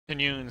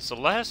Continuing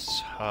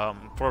Celeste.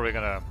 Probably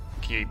gonna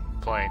keep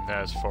playing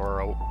this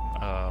for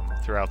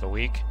throughout the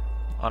week.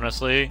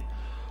 Honestly,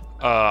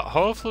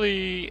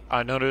 hopefully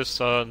I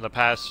noticed in the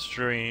past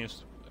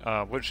streams,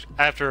 which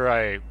after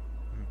I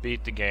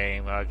beat the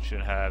game, I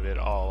should have it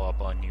all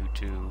up on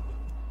YouTube.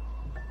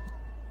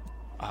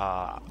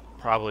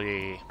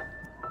 Probably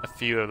a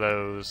few of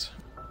those.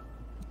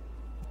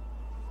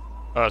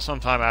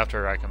 Sometime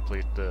after I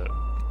complete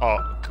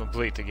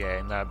the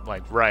game, not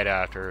like right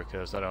after,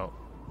 because I don't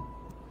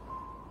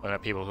want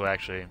people who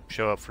actually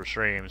show up for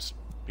streams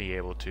be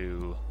able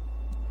to,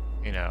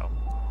 you know,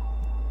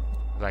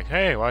 like,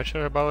 hey, why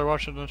should I bother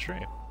watching the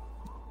stream?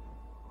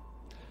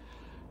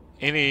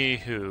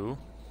 Anywho,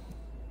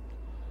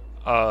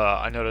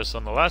 I noticed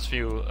on the last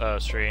few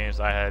streams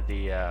I had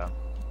the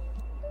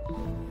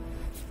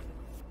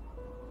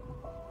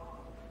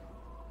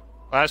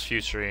last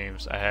few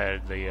streams I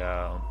had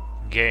the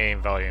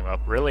game volume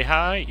up really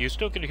high. You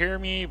still could hear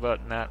me,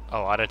 but not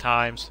a lot of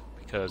times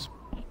because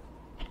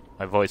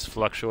my voice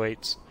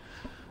fluctuates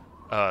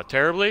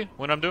terribly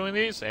when I'm doing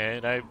these,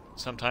 and I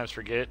sometimes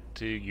forget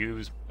to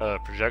use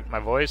project my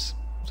voice.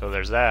 So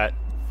there's that.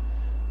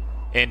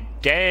 And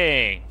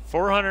dang,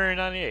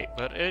 498.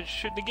 But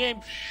the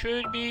game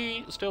should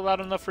be still loud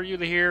enough for you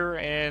to hear,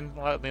 and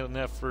loud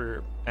enough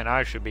for, and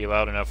I should be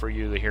loud enough for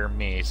you to hear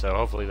me. So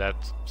hopefully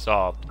that's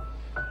solved.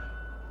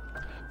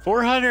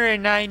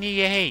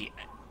 498.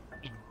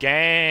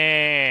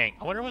 Dang.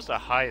 I wonder what's the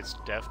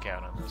highest death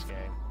count in this game.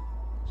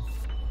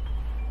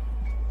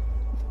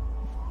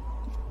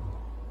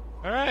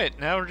 Alright,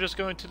 now we're just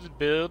going to the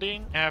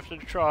building after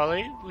the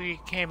trolley.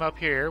 We came up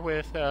here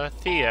with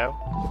Theo.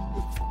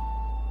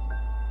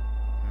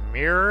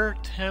 Mirror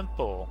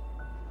Temple.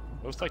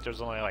 Looks like there's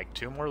only like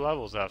 2 more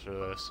levels after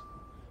this.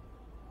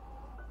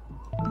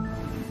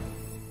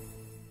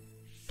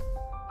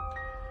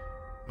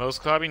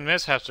 Most climbing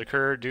mishaps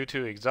occur due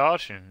to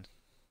exhaustion.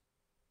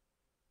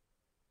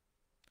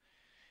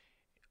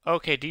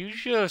 Okay, do you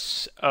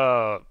just,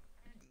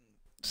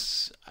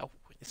 it's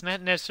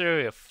not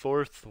necessarily a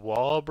fourth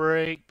wall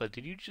break, but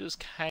did you just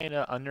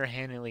kinda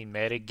underhandedly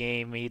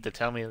metagame me to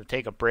tell me to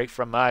take a break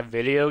from my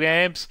video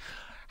games?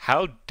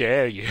 How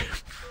dare you?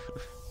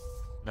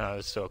 No,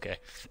 it's okay.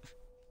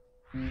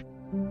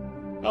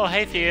 Oh,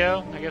 hey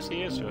Theo. I guess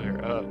he is still here.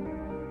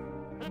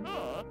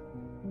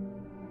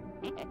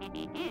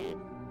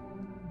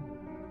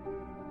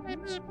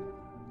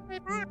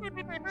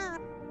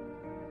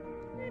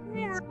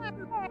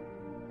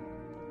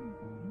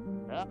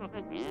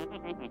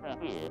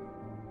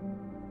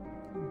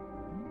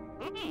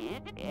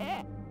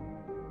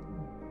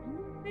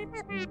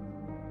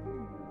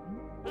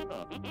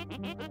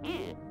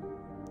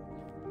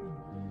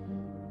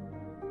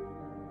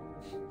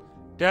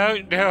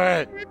 Don't do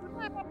it!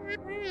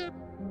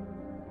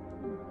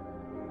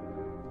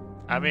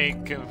 I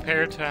mean,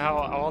 compared to how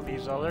all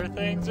these other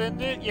things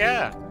ended,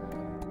 yeah.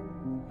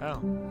 Oh.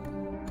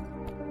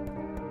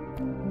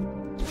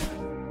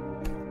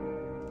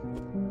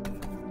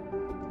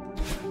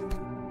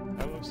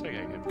 That looks like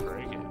I could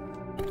break it.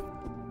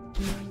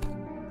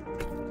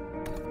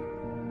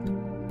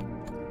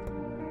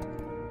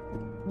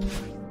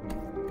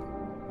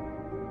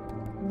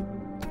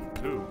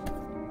 Ooh.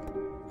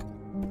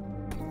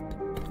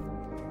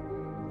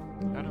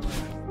 How do I...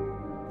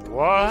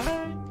 What?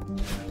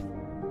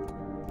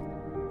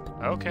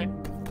 Okay.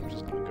 I'm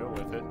just gonna go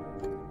with it.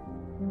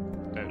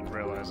 Didn't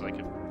realize I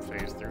could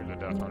phase through the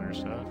Death Hunter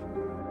stuff.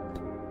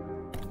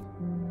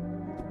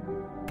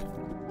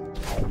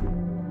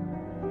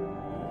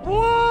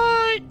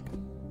 What?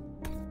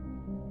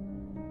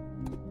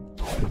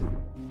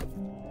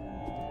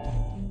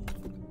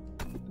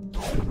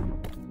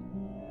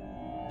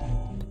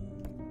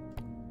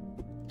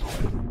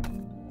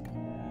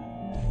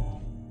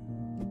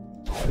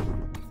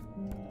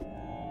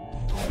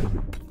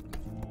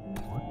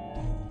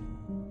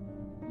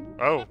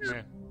 Oh,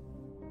 man.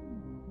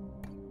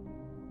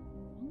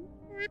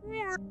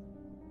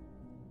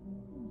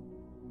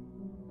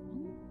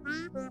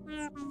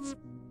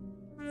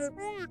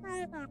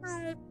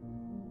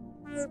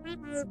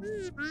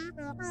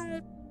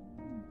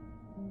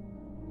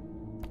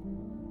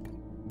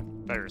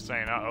 They were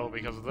saying, uh-oh,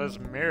 because of this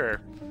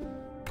mirror.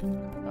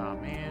 Oh,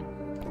 man.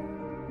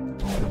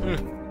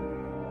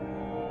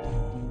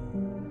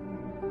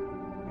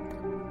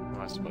 Am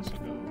I supposed to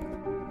go?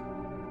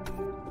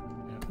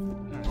 Yeah.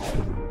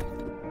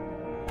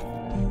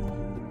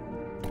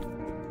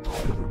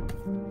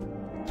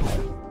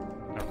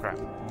 Oh, crap.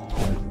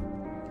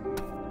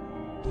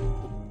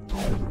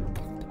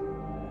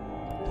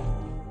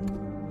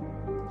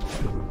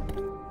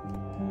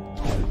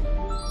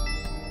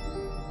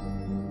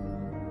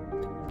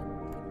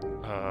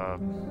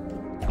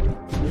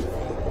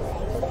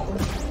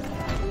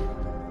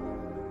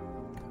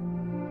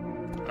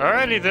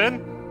 Alrighty then.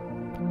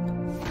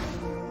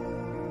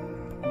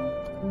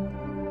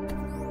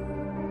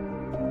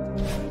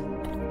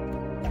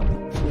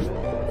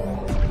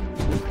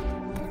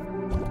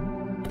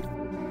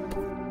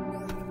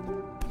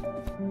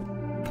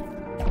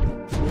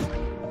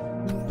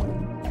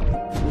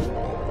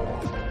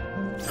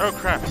 Oh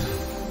crap.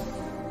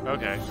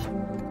 Okay.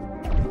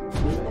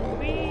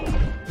 Whee!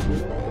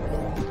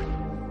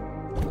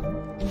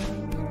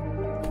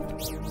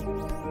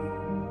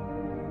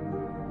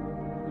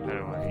 How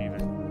do I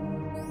even?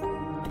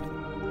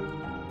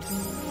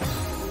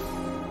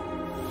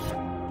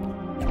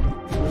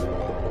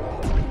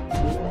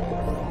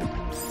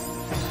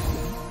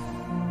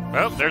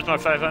 Well, there's my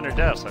 500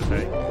 deaths, I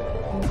think.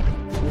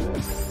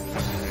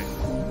 Okay.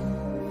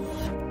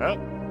 Oh.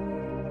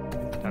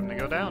 Time to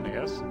go down, I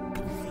guess.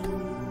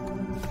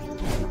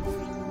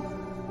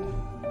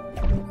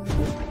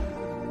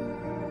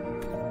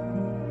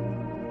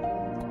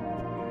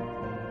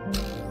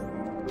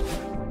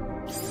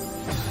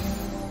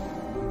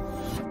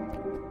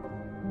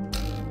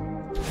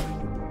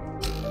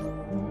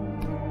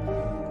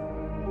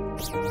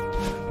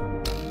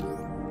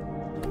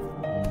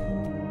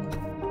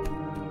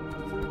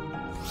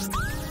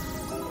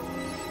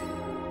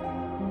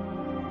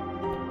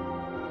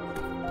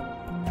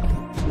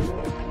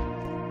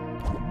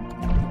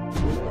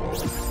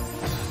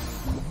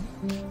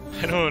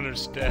 I don't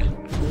understand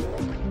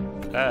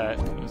that,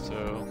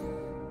 so...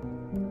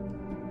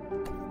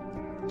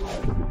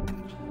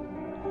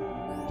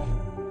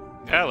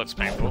 That looks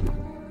painful.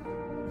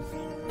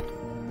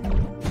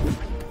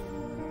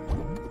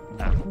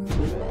 Ah.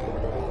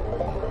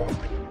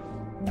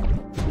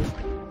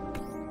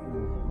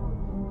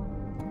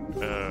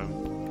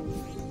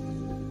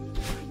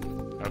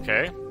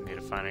 Okay, need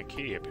to find a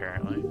key,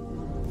 apparently.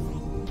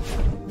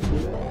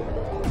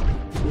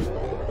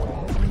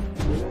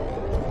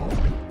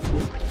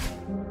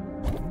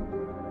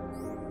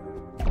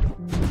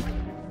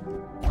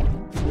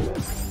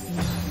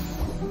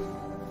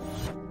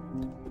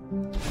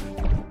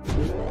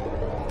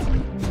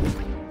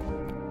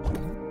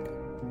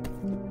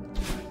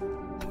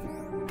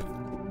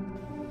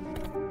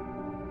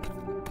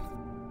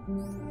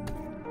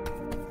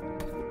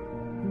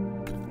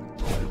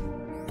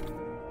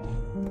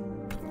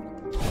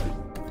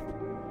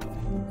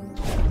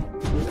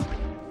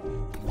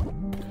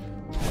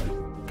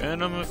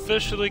 And I'm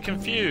officially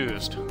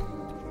confused. What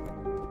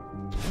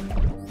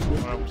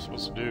am I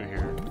supposed to do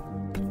here?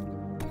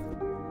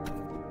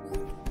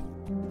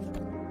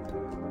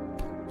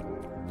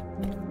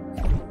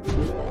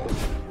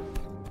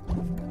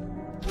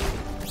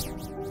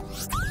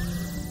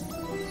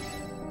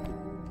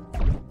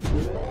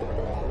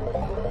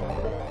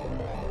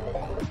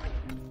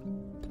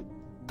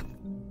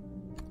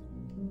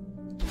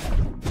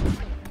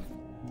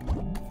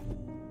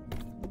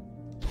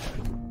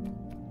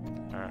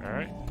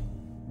 Alright.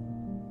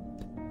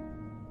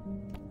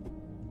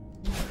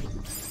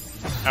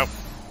 Oh.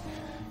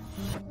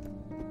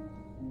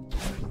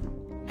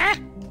 Ah!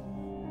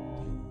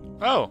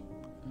 Oh.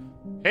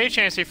 Hey,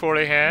 Chancy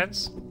 40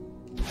 Hands.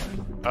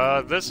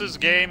 This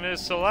game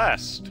is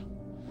Celeste.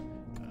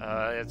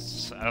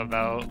 It's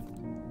about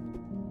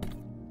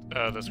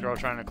this girl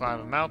trying to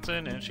climb a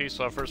mountain, and she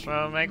suffers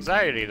from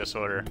anxiety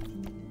disorder.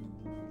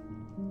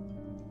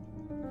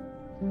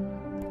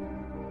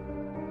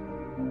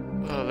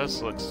 Oh,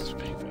 this looks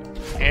painful.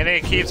 And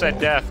it keeps a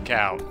death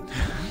count.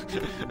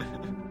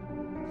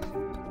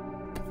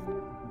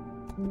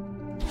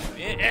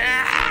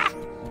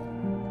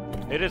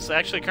 It is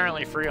actually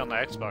currently free on the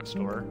Xbox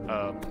store.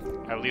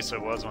 At least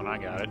it was when I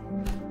got it.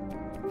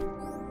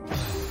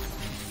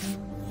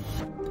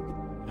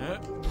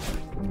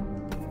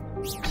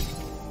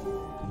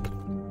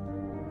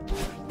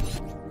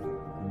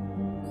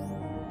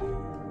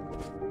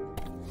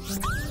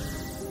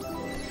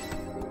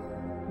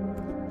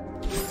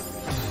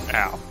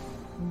 Ow.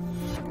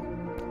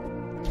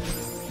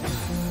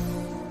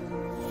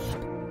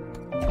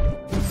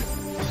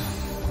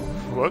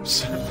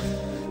 Whoops.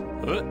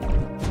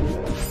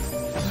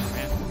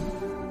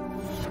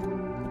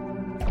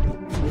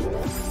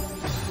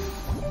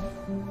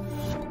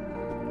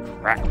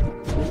 Crap.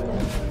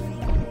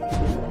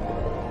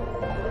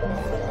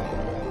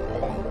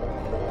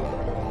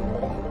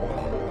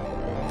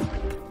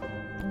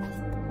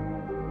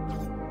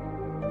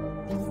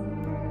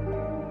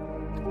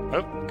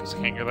 Oh, because I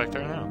can't go back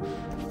there now.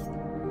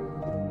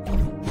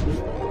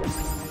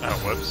 Oh,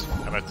 whoops.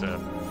 I'm about to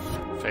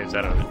phase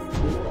out of it.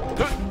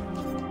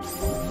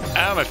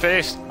 Ow, my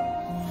face!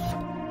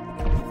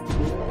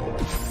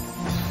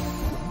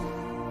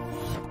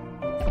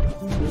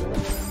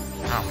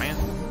 Oh, man.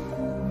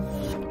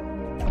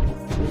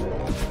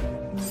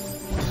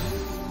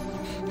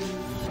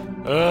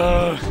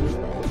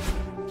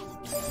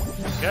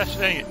 Gosh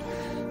dang it.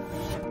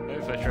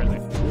 Maybe if I try to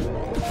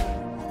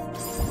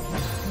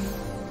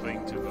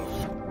cling to the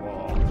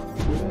wall.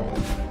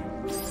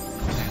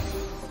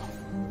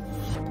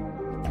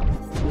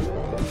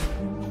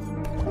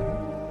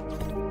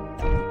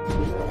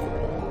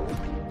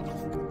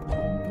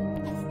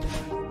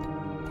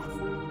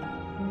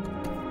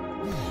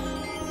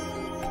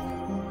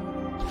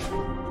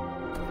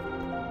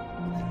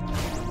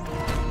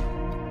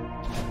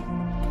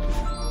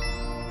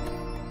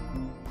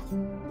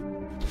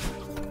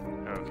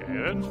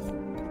 Good.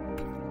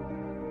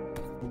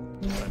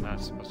 But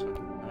not supposed to.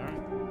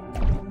 Alright.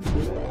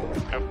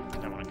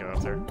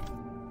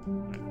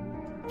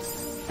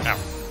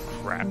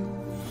 crap.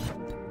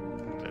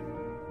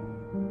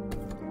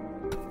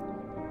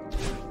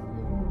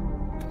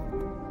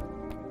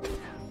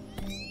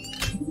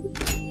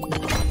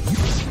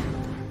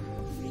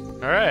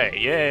 Alright,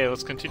 yay,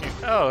 let's continue.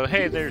 Oh,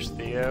 hey, there's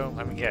Theo.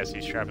 Let me guess,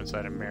 he's trapped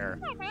inside a mirror.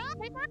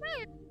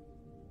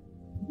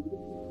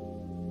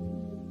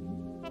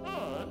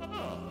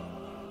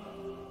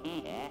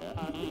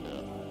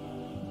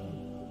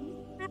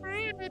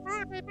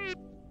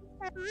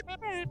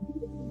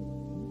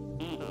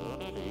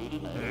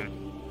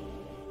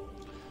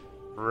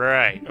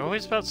 Right. Oh,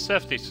 it's about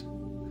 70s.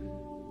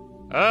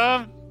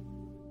 I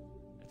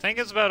think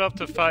it's about up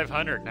to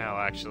 500 now,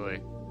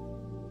 actually.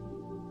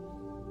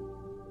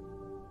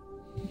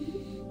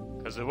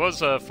 Because it was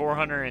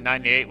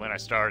 498 when I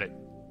started.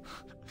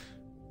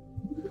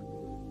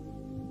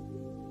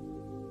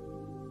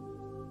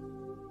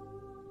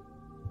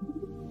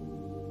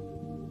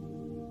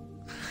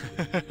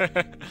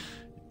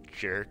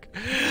 Jerk.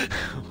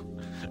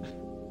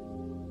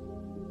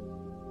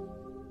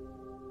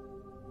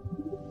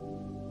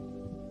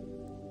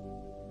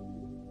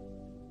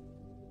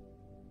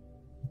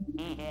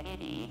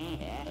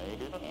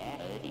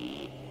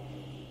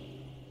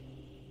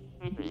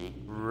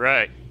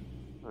 Right.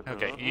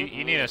 Okay,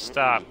 you need to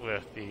stop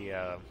with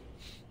the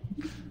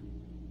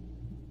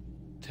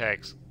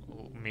text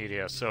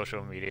media,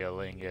 social media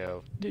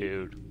lingo,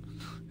 dude.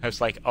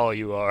 That's like all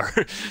you are.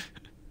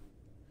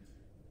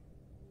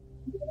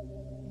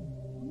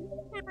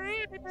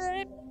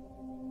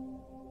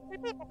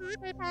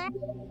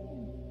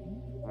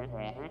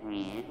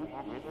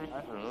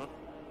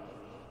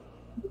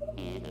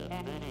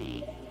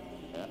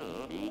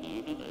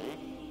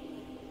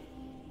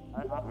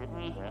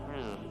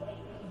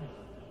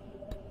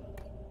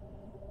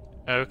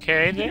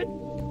 Okay then.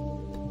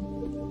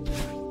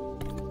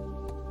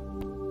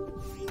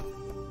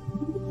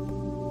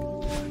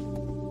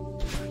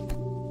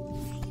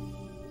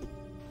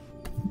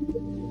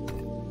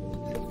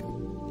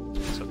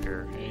 What's up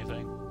here?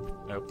 Anything?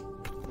 Nope.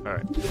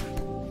 Alright.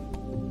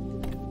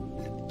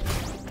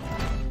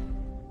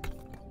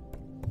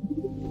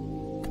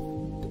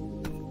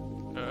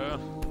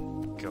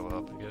 Go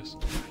up, I guess.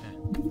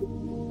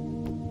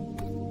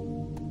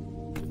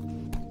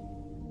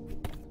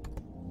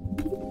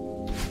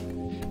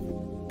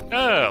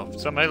 Oh,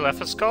 somebody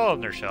left a skull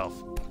on their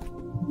shelf.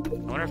 I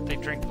wonder if they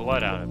drink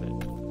blood out of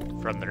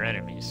it from their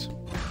enemies.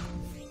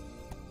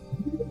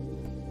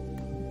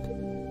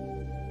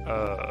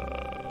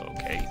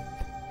 Okay.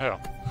 Oh.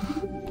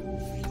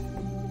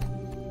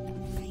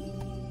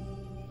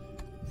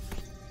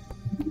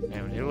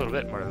 And we need a little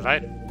bit more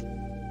light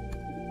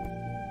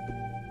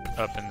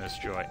up in this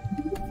joint.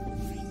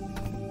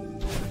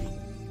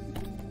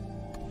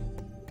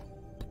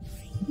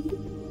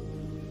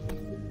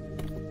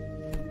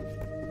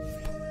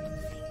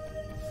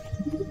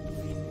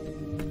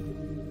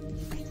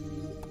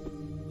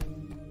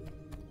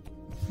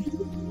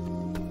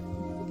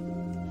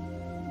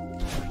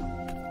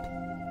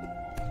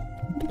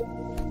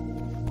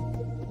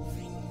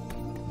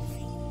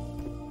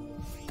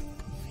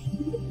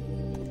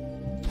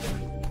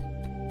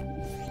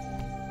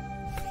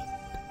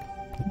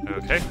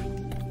 Okay.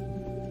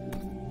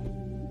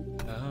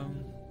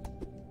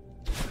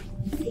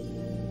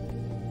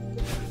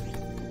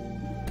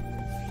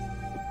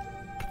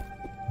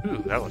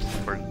 Ooh, that was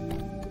important.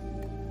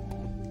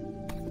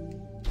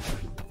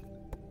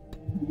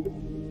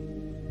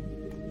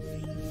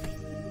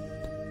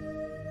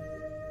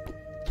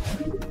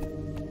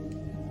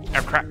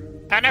 Oh crap!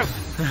 Oh no!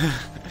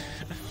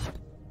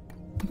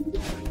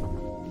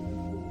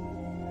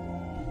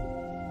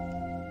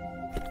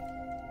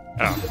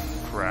 Oh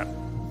crap.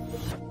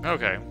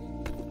 Okay.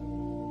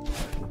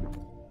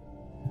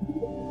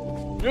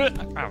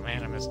 Oh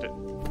man, I missed it.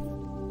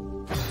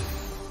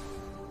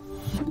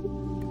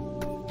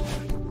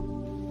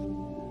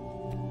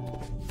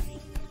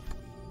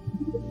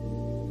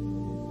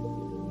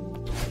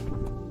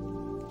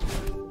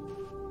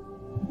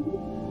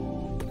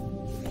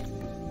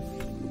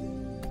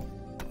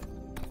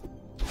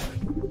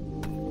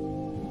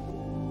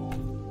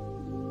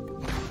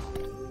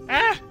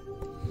 Ah!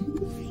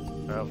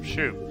 Oh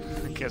shoot.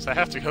 I guess I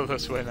have to go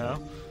this way now.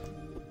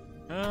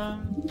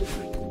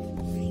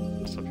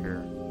 What's up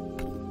here?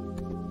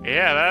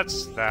 Yeah,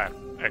 that's not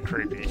a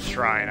creepy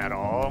shrine at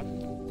all.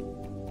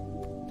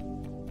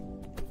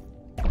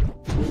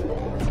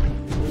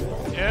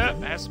 Yeah,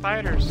 it has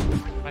spiders.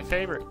 My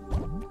favorite.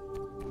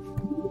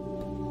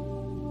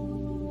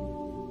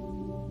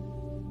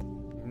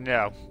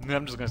 No,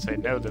 I'm just gonna say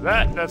no to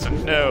that. That's a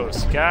no,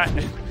 Scott.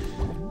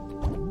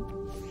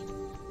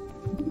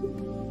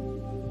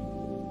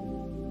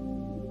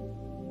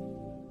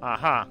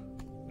 Uh-huh.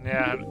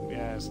 Yeah,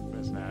 it's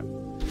not.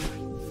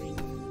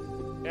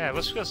 Yeah,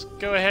 let's just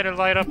go ahead and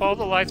light up all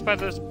the lights by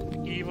this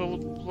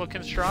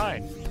evil-looking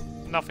shrine.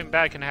 Nothing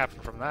bad can happen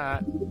from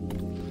that.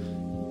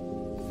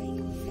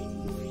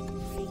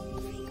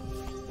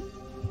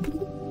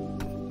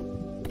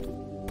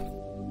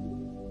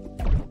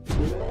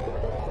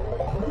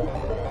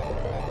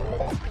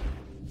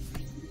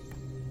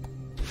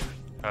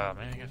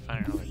 gotta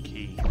find another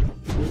key.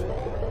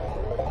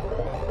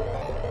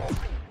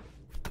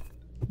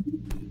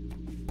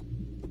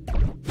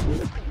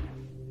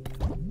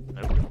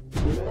 Nope.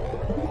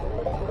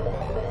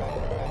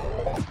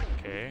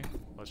 Okay,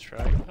 let's try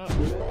up.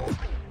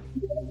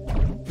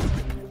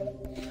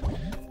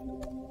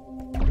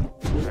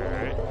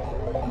 Alright.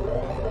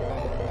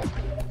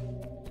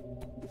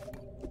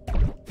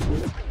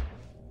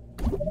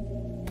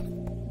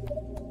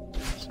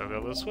 So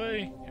go this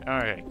way?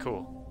 Alright,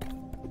 cool.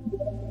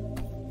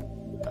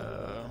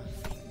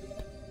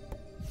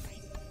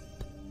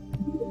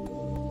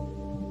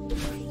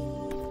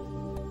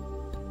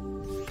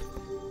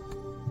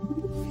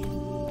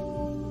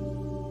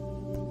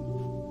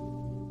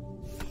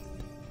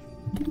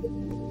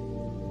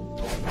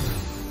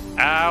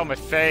 Ow, my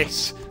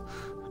face!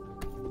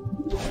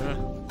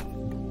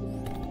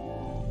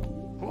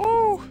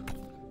 Woo!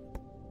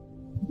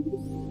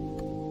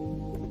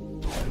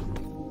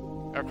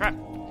 Oh crap!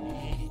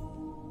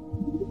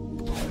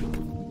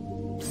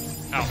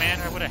 Oh man,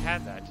 I would have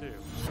had that too.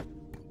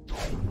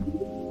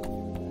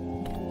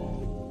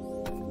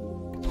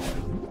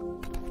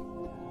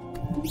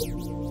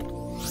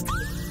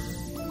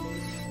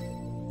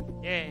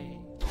 Yay!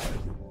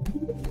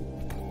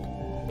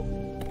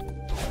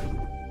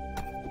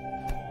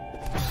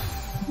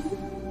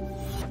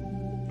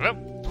 Well,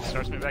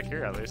 starts me back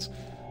here at least.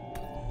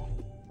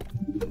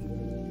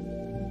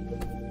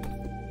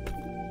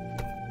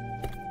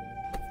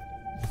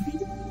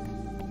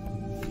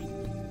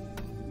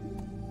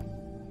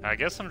 I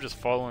guess I'm just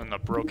following the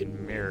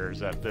broken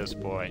mirrors at this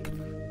point.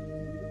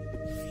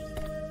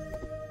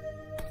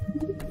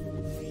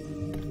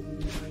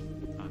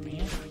 Oh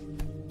man.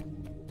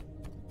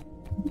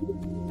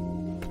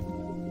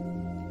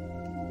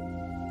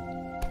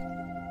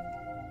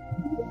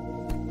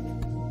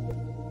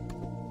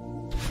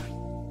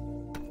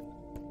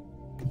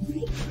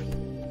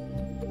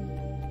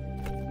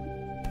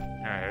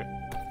 Alright,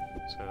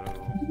 so...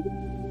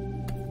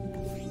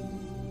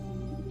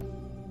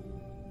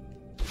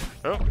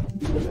 Oh!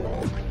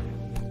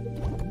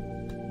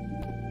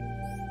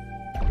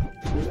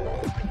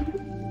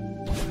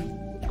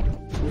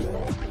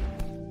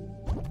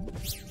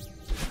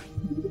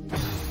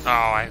 Oh,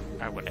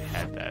 I would have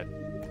had that.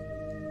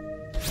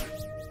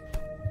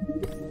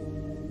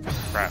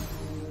 Crap.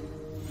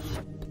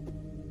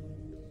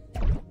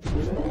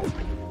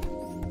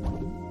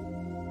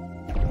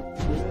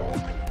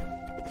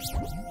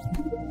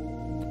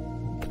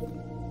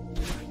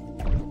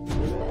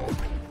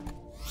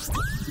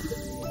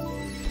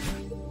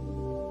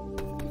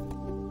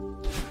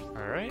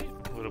 Alright,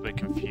 a little bit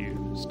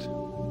confused.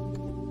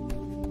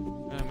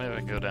 Maybe I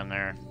can go down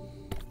there.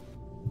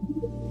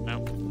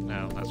 Nope,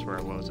 no, that's where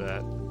I was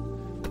at.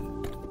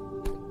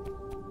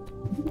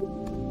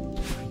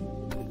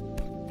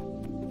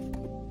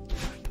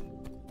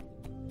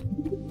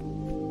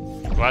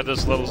 Glad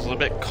this level's a little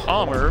bit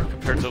calmer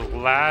compared to the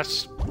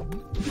last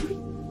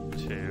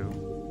two.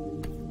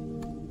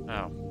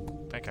 Oh,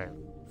 I think I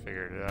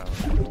figured it out.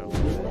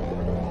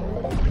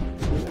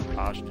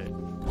 Paused it.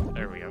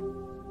 There we go.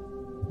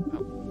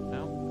 Oh,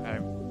 no, oh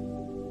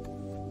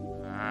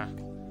no.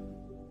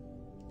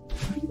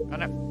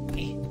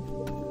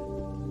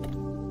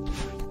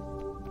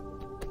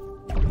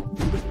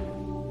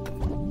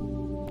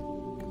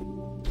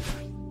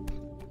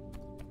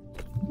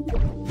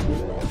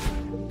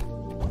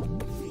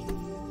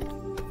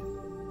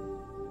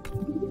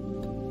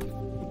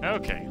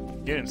 Okay,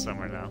 getting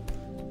somewhere now.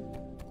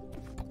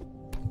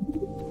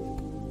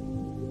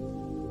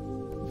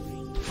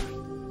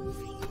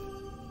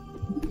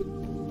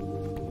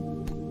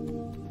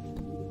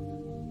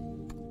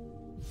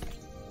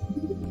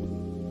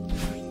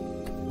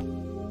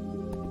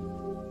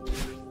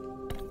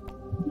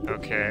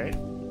 Okay.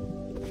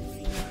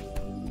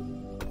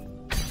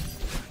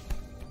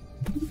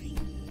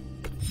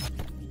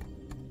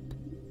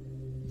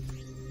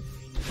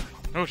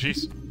 Oh,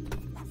 jeez.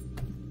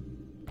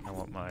 I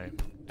want my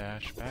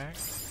dash back.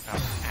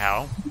 Oh,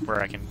 ow.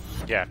 Where I can,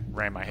 yeah,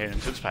 ram my head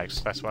into the spikes.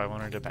 That's why I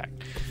wanted it back.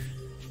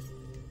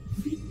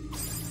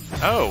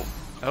 Oh!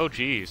 Oh,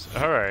 jeez.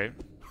 Alright.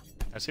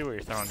 I see what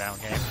you're throwing down,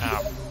 game.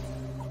 Ow.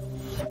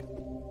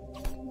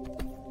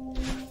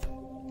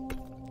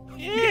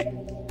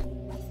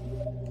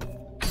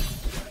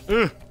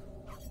 Ugh.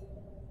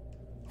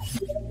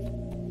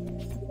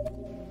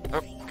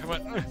 Oh, come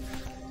on.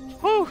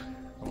 Whew!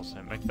 Almost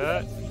didn't make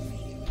that.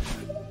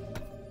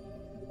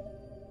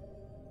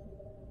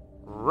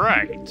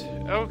 Right.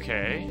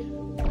 Okay.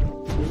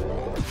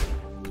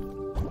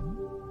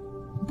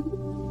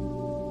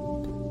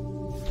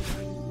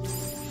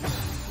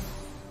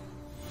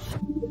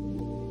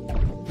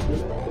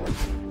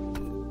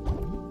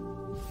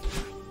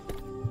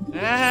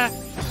 Ah!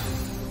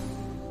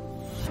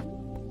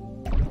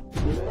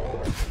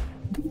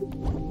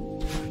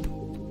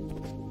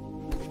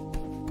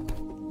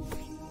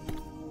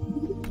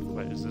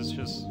 What is this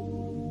just?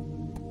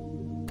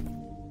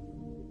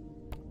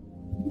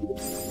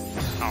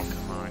 Oh,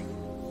 come on.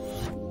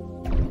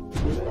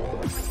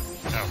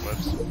 Oh,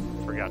 whoops.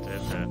 Forgot to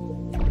hit that.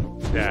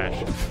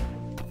 Dash.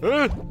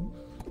 Oh,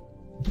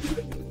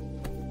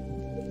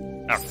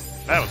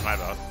 that was my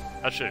bad.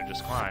 I should have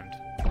just climbed.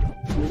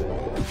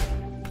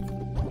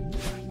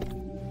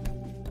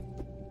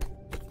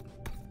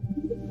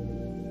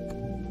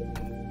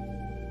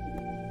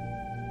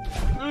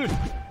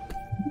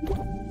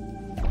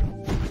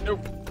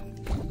 Nope.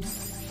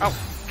 Oh,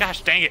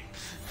 gosh dang it.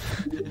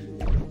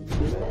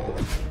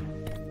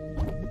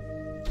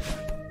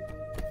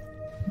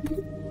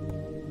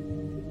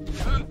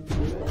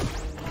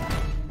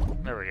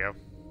 There we go.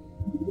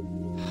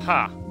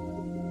 Ha.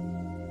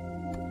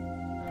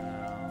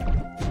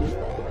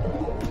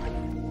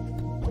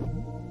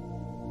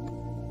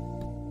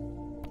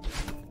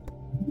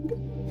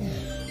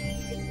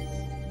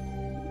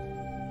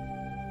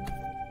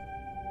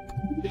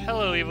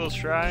 Hello, evil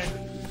shrine.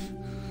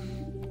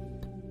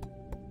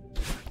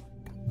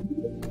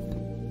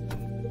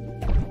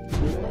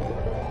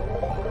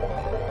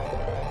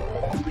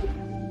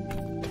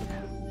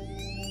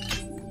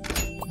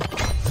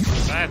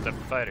 I have to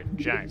fight a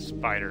giant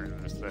spider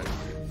in this thing.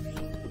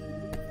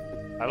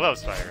 I love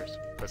spiders,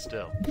 but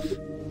still.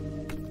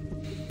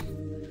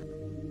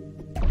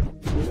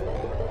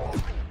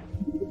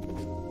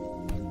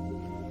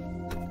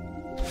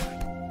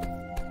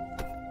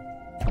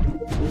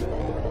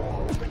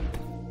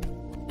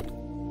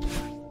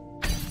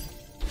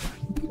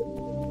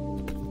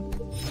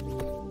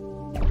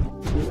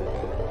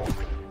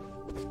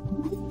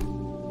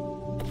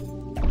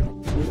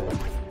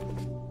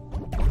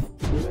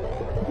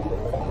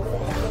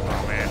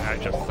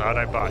 Thought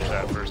I botched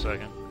that for a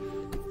second.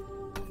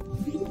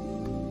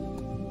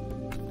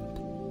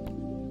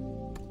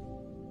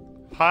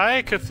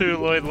 Hi,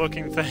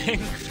 Cthulhu-looking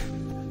thing.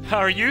 How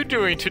are you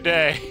doing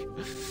today?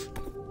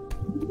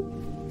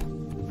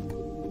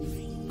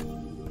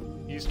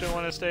 You still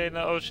want to stay in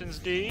the Ocean's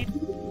Deed?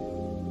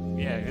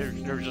 Yeah,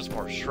 there's just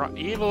more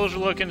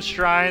evil-looking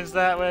shrines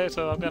that way,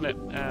 so I'm gonna,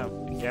 I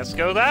guess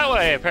go that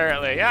way,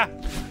 apparently. Yeah.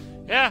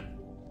 Yeah.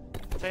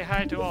 Say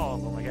hi to all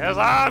of them, I guess.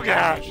 Oh,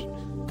 gosh!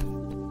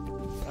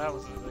 That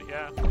was it,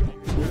 yeah. Of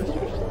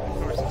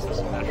course, it's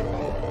this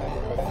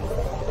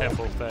natural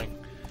temple thing.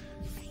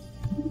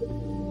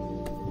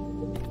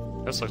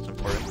 This looks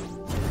important.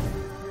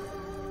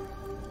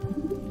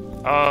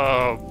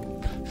 Oh.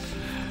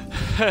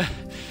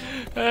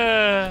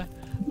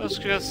 Let's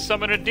just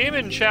summon a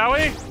demon, shall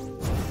we?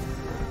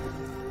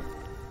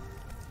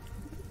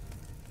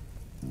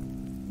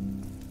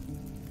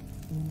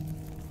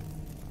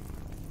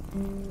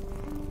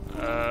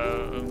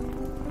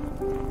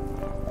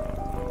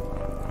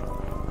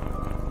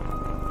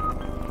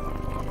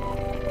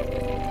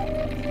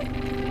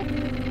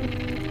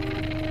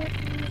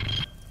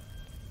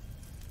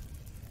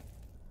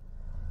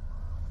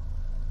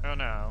 Oh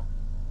no.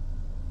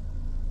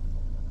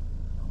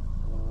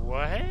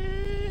 What?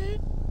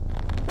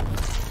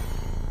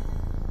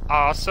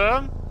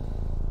 Awesome.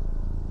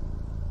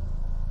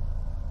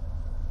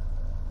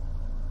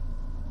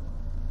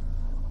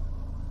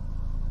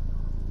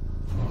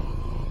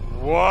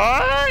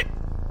 What?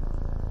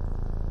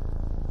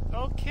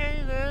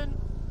 Okay then.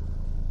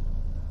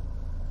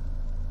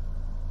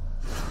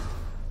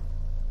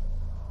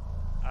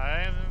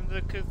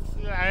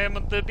 I am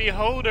the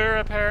beholder,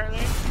 apparently.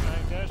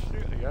 I guess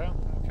yeah,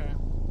 okay.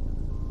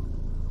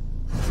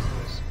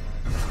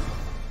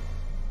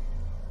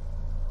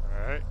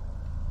 Alright.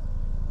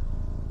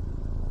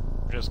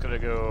 I'm just gonna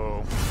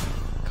go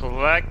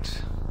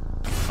collect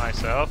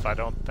myself. I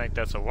don't think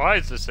that's a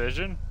wise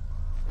decision.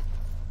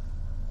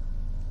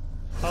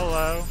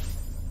 Hello.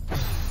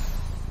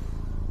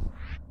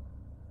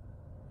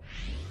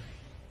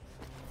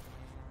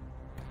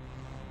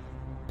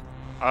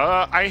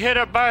 I hit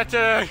a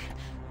button!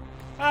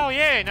 Oh,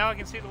 yay! Now I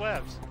can see the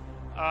webs.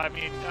 Oh,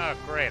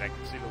 great, I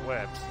can see the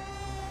webs.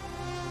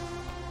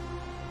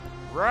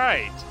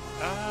 Right.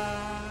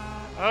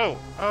 Oh,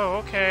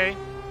 okay.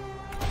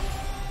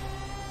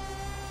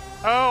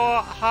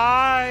 Oh,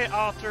 hi,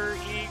 alter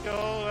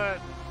ego that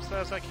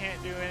says I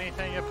can't do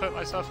anything to put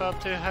myself up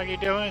to. How you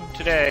doing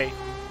today?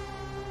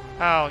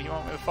 Oh, you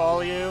want me to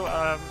follow you?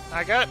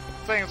 I got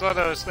things on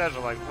the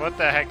schedule, like, what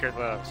the heck are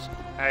those?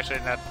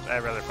 Actually,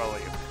 I'd rather follow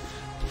you.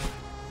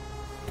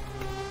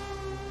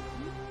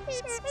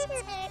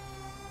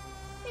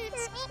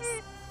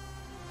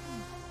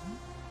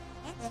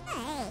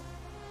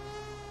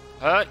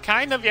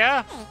 Kind of,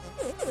 yeah.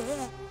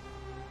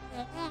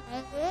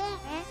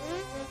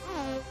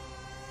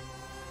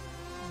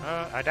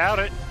 I doubt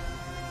it.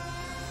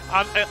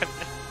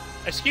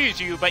 Excuse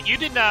you, but you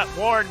did not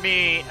warn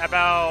me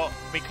about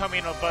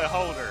becoming a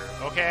beholder,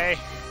 okay?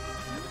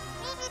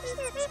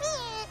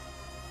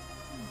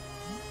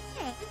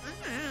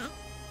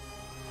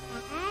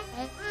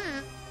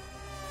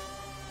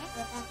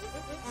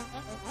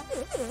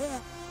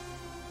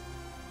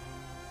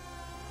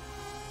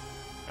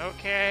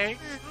 Okay.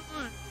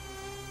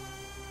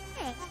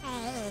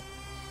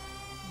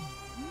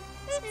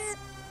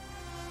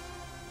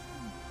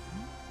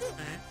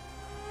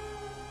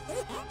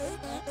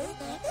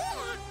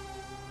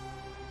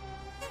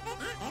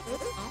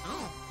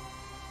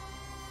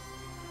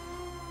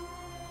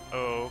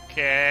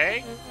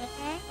 Okay.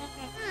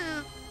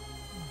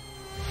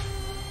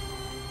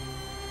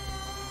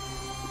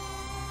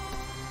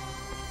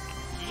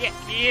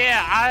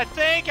 Yeah, I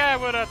think I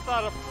would have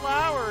thought of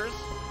flowers.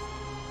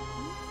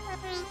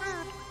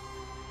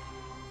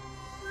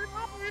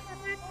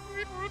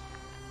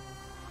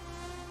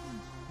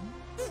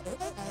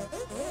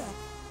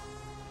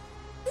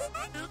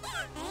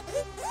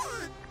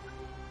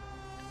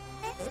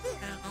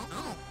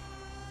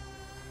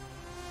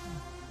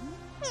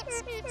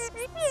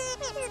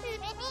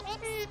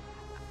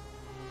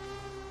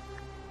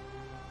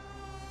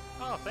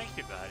 Oh, thank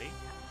you, buddy.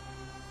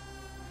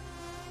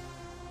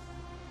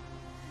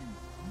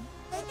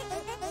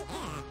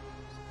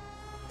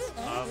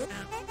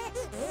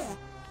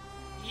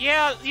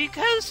 Yeah,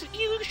 because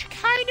you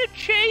kind of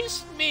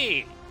chased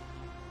me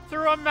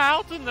through a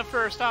mountain the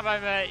first time I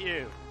met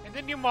you, and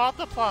then you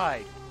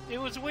multiplied. It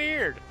was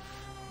weird.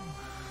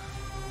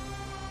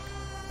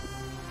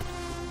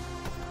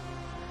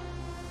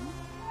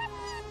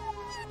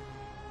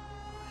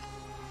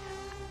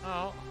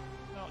 Oh,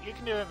 no, you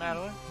can do it,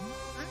 Madeline.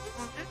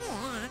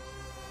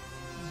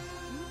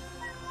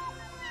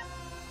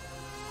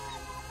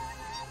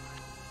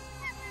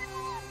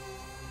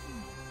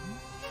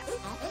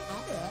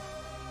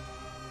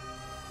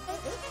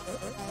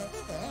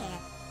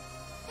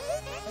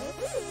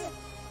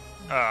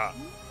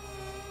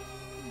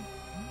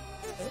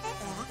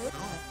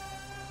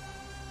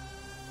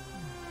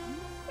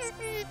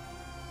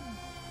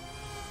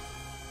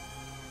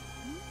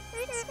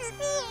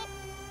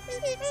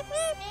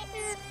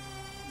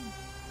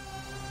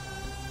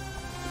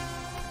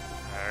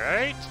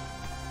 Alright.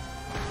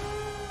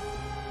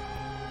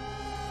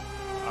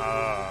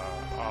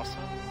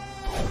 Awesome.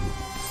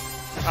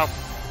 Oh,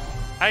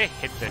 I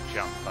hit the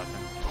jump button.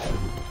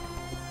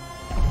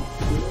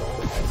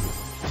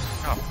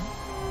 Oh.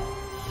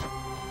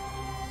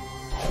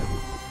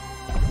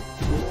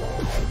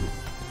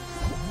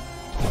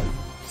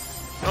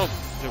 Oh,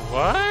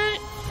 what?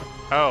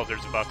 Oh,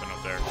 there's a button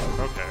up there.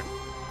 Okay.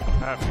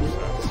 That makes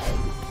sense.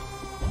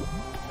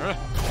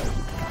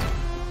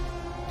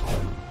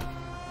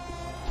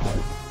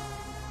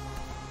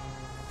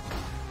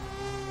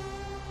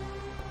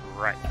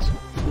 Right.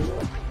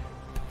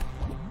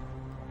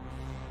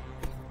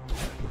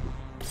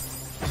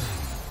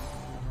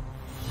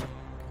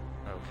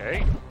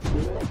 Okay.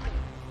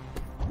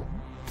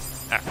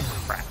 Ah,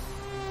 crap.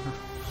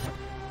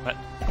 What?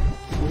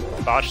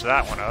 Botched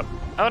that one up.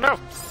 Oh no!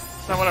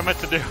 That's not what I meant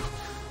to do.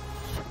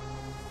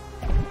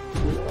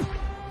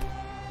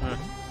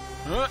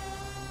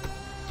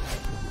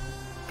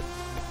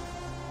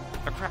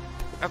 Oh crap!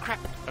 Oh crap!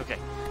 Okay.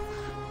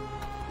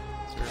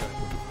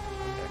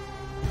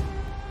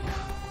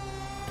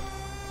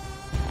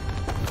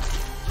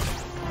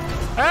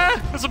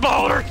 Ah! It's a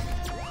boulder!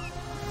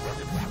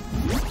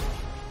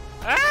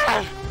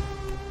 Ah!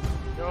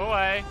 Go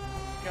away.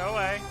 Go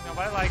away.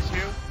 Nobody likes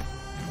you.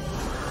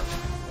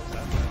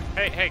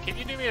 Hey, hey, can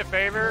you do me a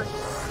favor?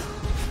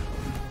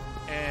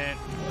 And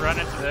run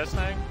into this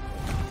thing?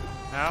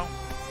 No?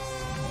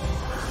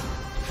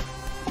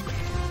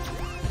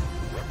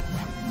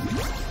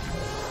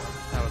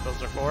 Is that what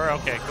those are for?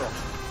 Okay, cool.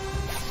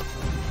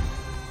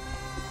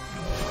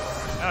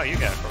 Oh, you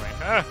got it for me.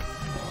 Ah.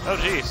 Oh,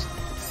 jeez.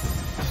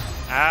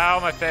 Ow,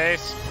 my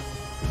face.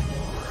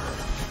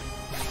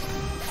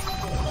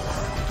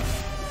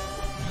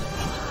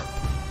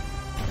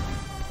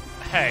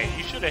 Hey,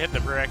 you should have hit the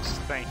bricks.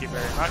 Thank you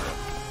very much.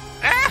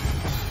 Ah!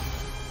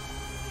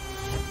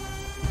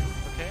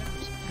 Okay, I'm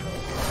just gonna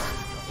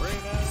worry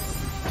about it.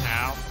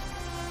 Ow.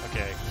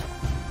 Okay.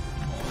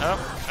 Oh,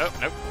 oh,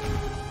 nope.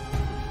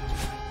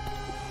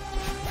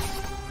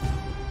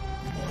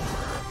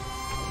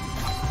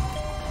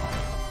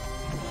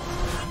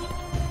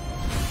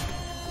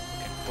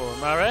 For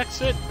my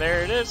exit,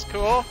 there it is,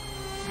 cool.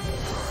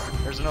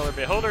 There's another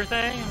beholder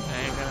thing.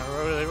 I ain't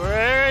gonna really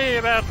worry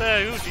about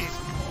that. Ooh, jeez.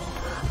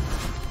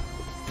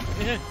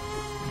 Yeah,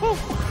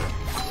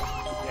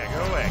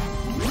 go away.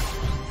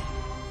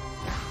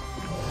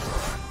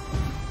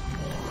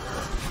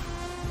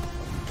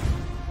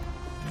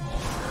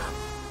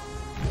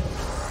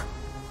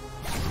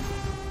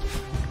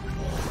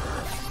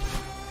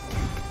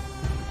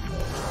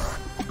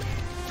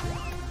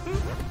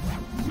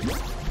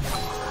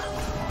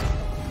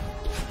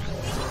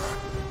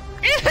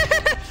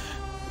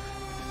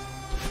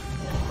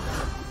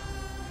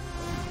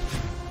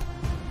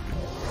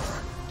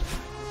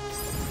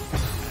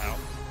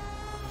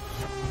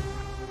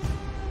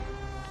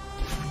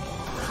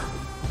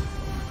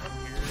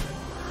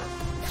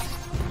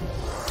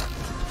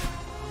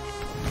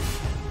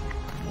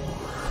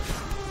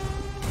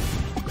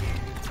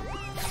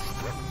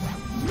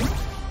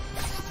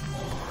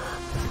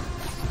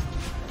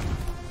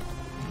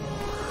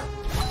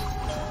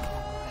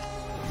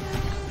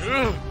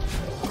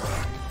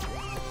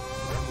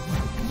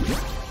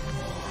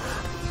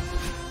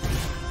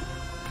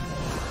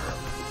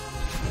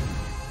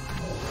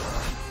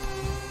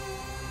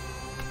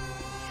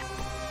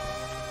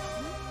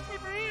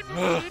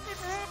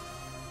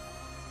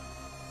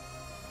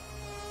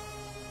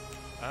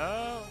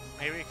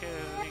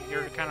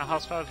 kind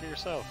of hostile to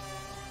yourself?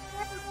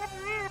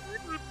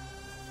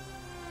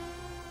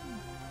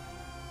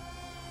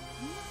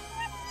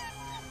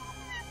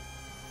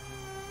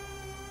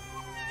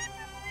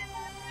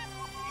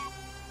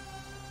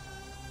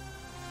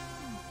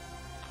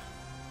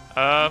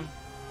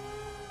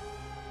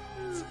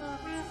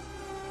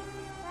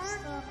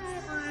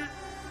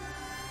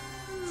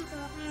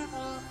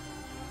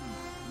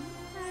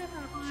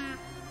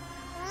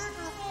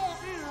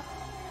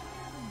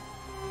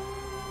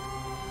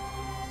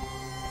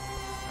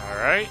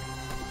 Alright.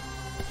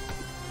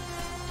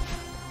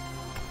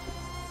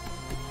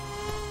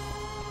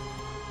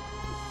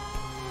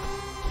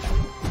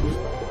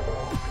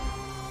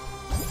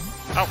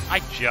 Oh, I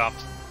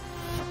jumped.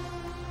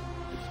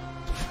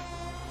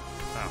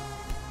 Oh.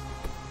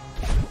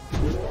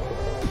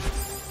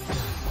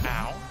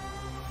 Ow.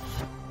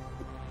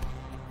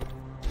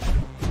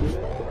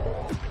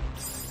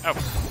 Oh.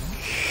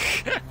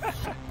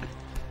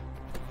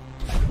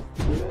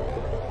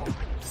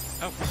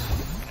 Oh.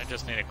 I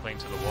just need to cling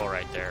to the wall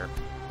right there.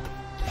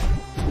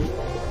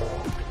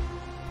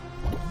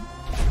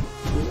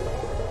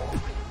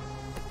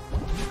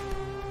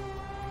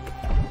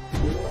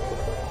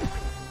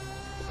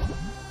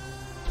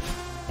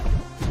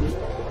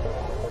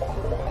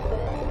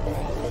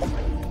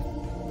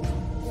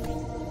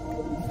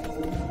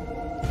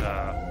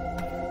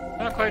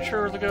 Not quite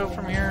sure where to go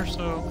from here,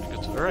 so I'm gonna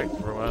go to the right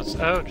for once.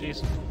 Oh,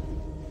 jeez.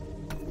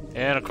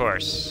 And of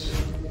course.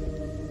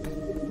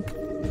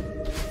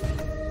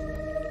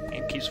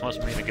 Game keeps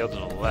wanting me to go to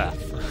the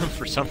left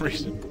for some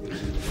reason.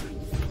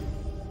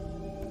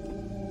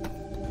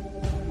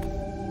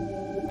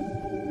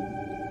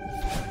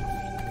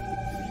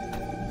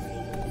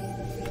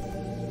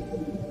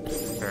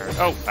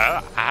 Oh,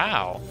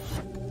 ow.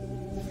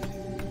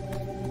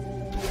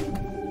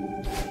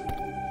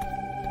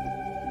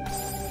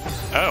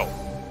 Oh.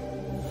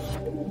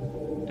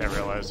 Didn't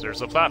realize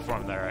there's a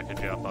platform there I could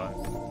jump on.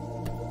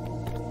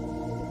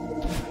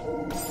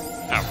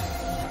 Oh.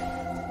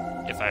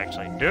 If I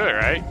actually do it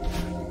right.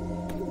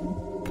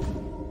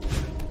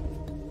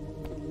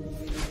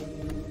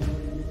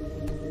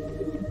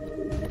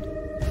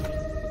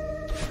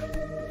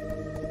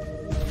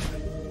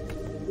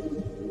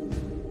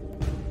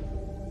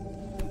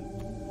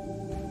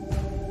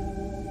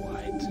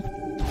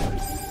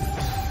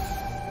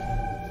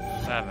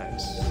 That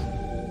makes...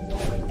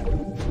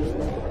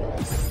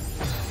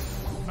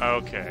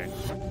 Okay.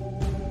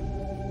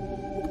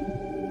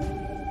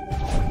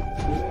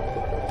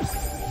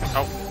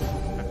 Oh,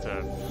 that's a...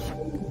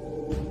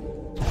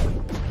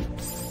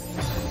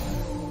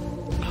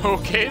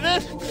 Okay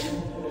then?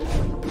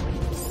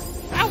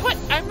 Oh, what?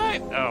 I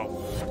might... Oh.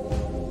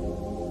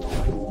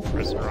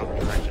 Press the wrong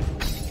direction.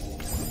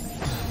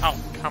 Oh,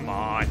 come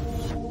on.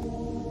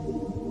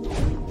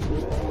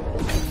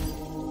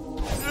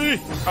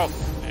 Oh,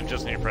 I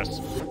just need to press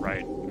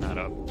right, not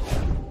up.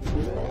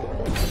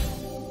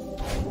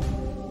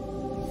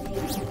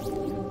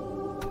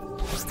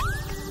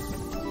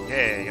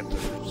 Yay, get the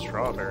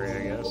strawberry, I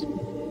guess.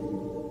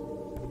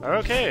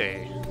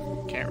 Okay.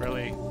 Can't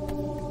really...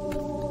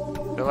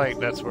 feel like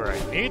that's where I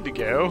need to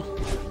go.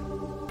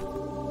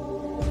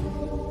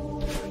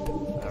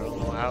 I don't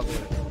know how to...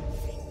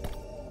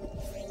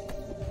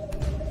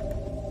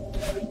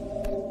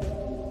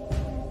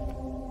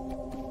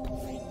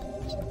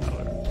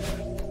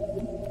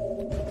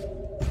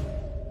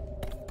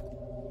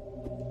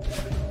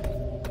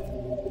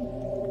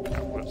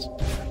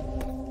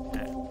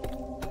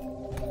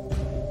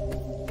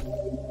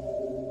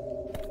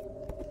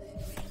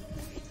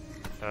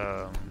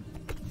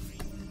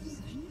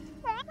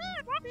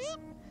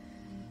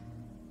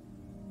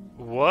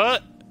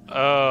 What?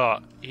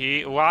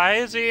 Why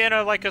is he in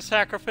like a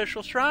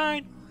sacrificial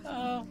shrine?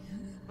 Oh.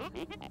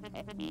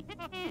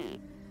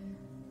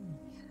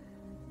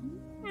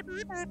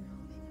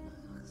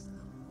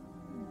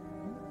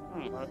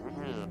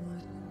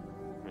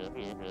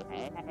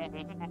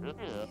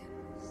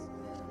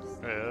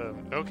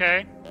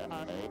 Okay.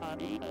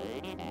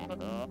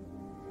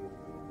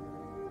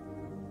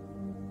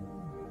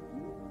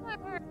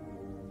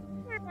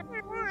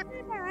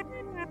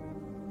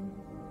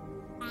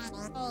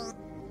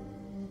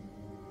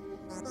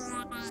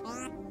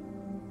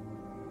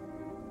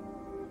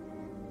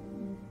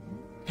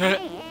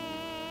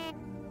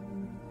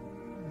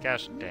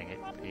 Gosh dang it,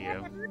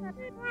 Theo.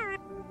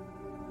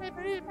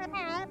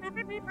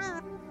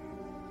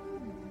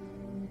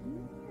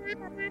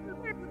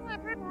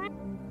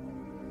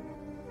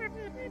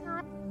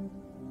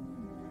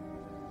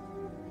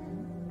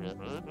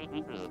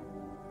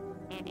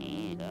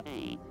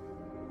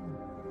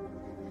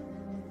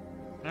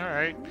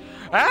 Alright.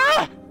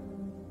 Ah!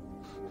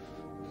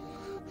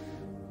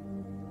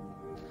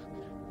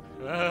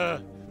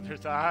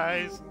 There's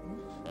eyes.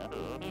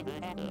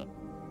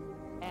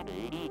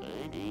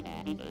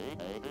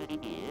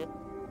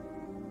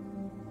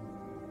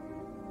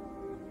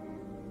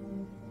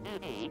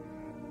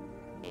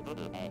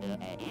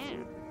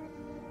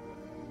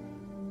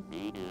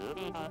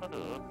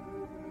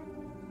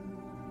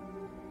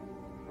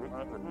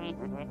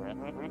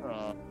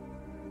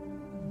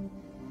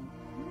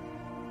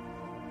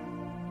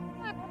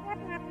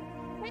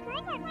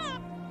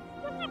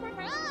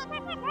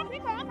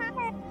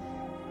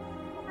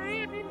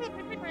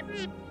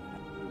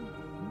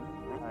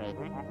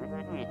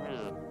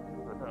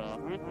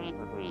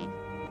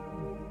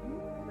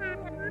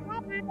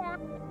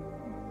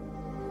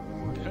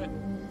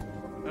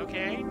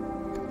 Okay.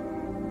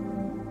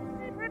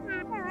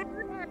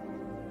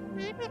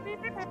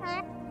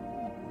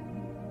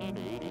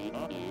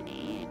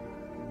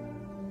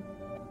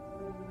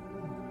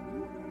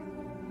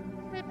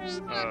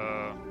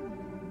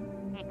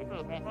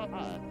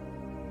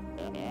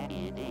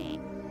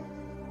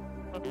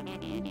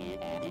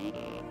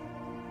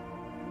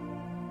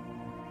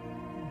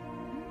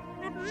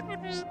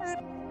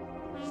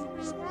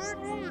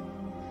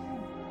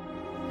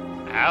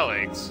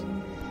 Alex?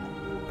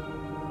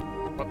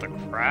 What the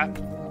crap?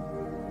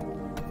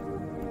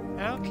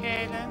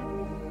 Okay then.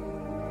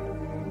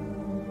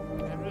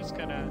 I'm just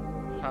gonna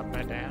hop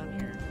my down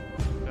here.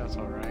 If that's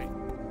alright.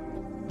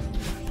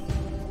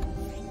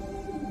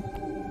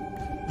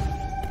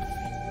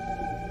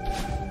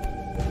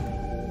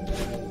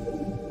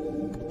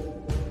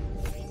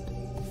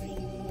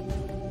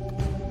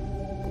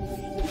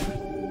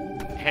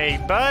 Hey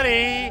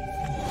buddy!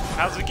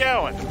 How's it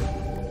going?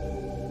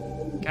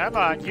 Come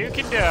on, you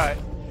can do it!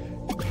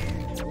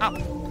 Oh, no.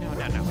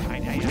 I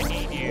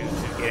need you to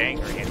get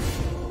angry.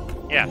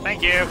 Yeah,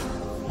 thank you!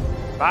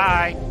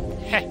 Bye!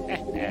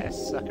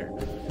 Sucker.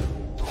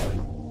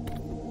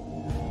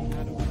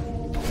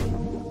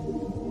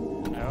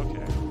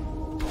 Okay.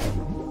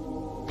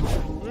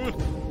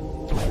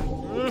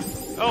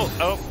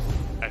 Oh!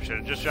 I should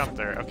have just jumped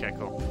there. Okay,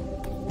 cool.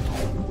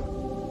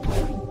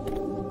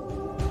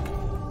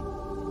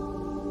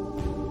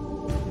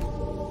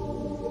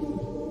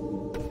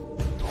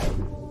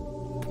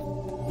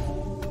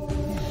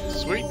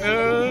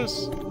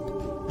 Sweetness!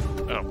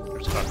 Oh,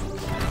 there's a button.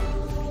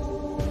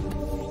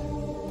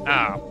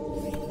 Ah.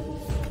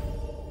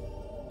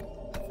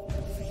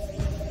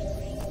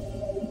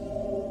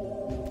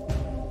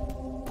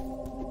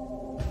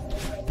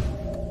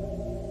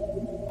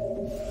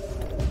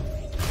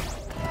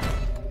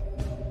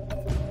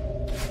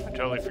 I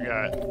totally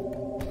forgot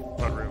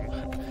what room,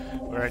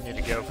 where I need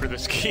to go for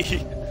this key.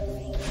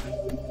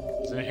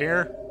 Is it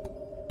here?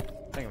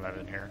 I think I'm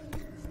in here.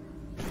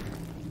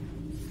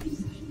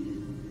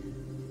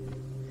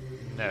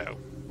 No,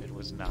 it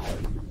was not.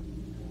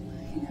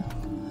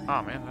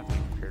 Oh man, that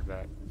thing appeared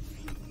back.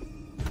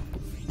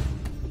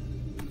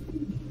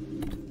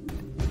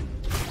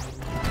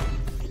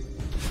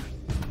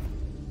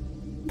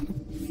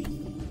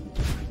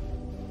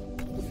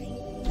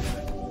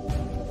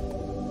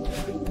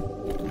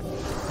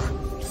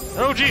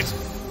 Oh jeez!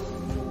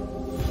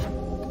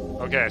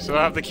 Okay, so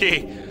I have the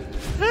key.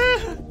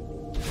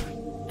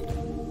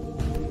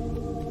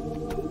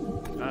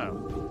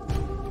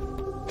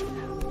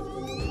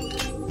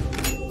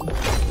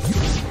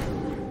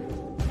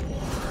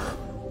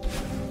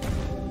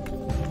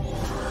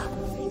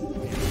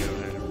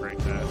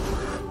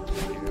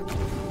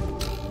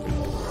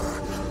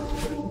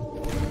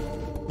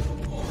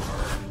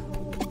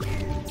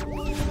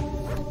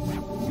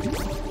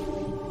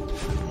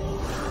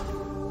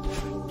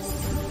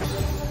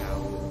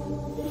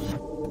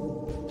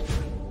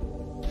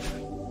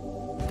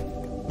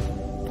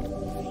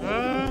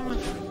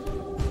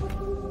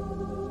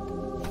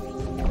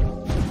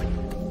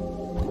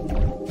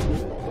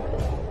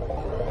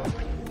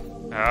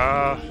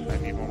 I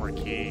need one more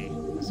key.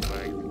 Let's see what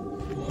I can...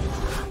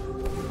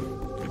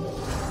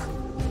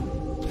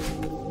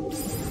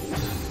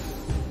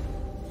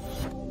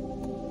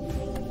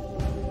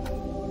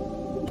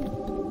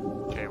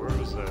 Okay, where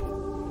was the...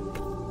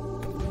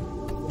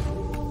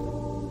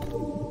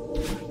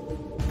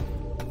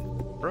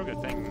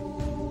 broken thing?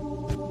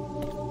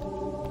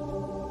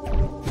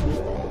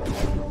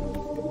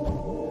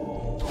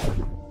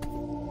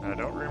 I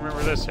don't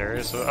remember this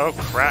area, so... Oh,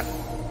 crap!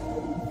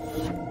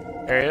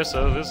 Area,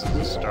 so this is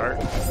the start.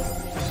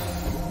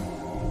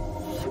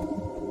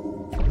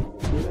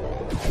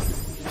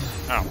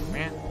 Oh,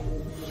 man.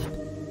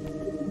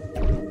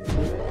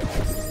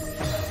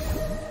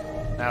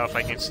 Now if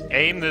I can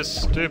aim this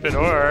stupid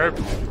orb...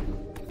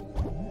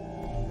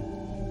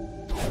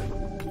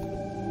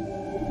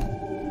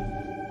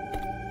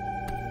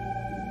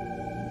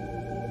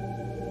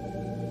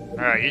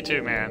 Alright, you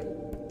too, man.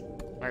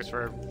 Thanks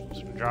for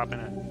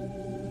dropping it.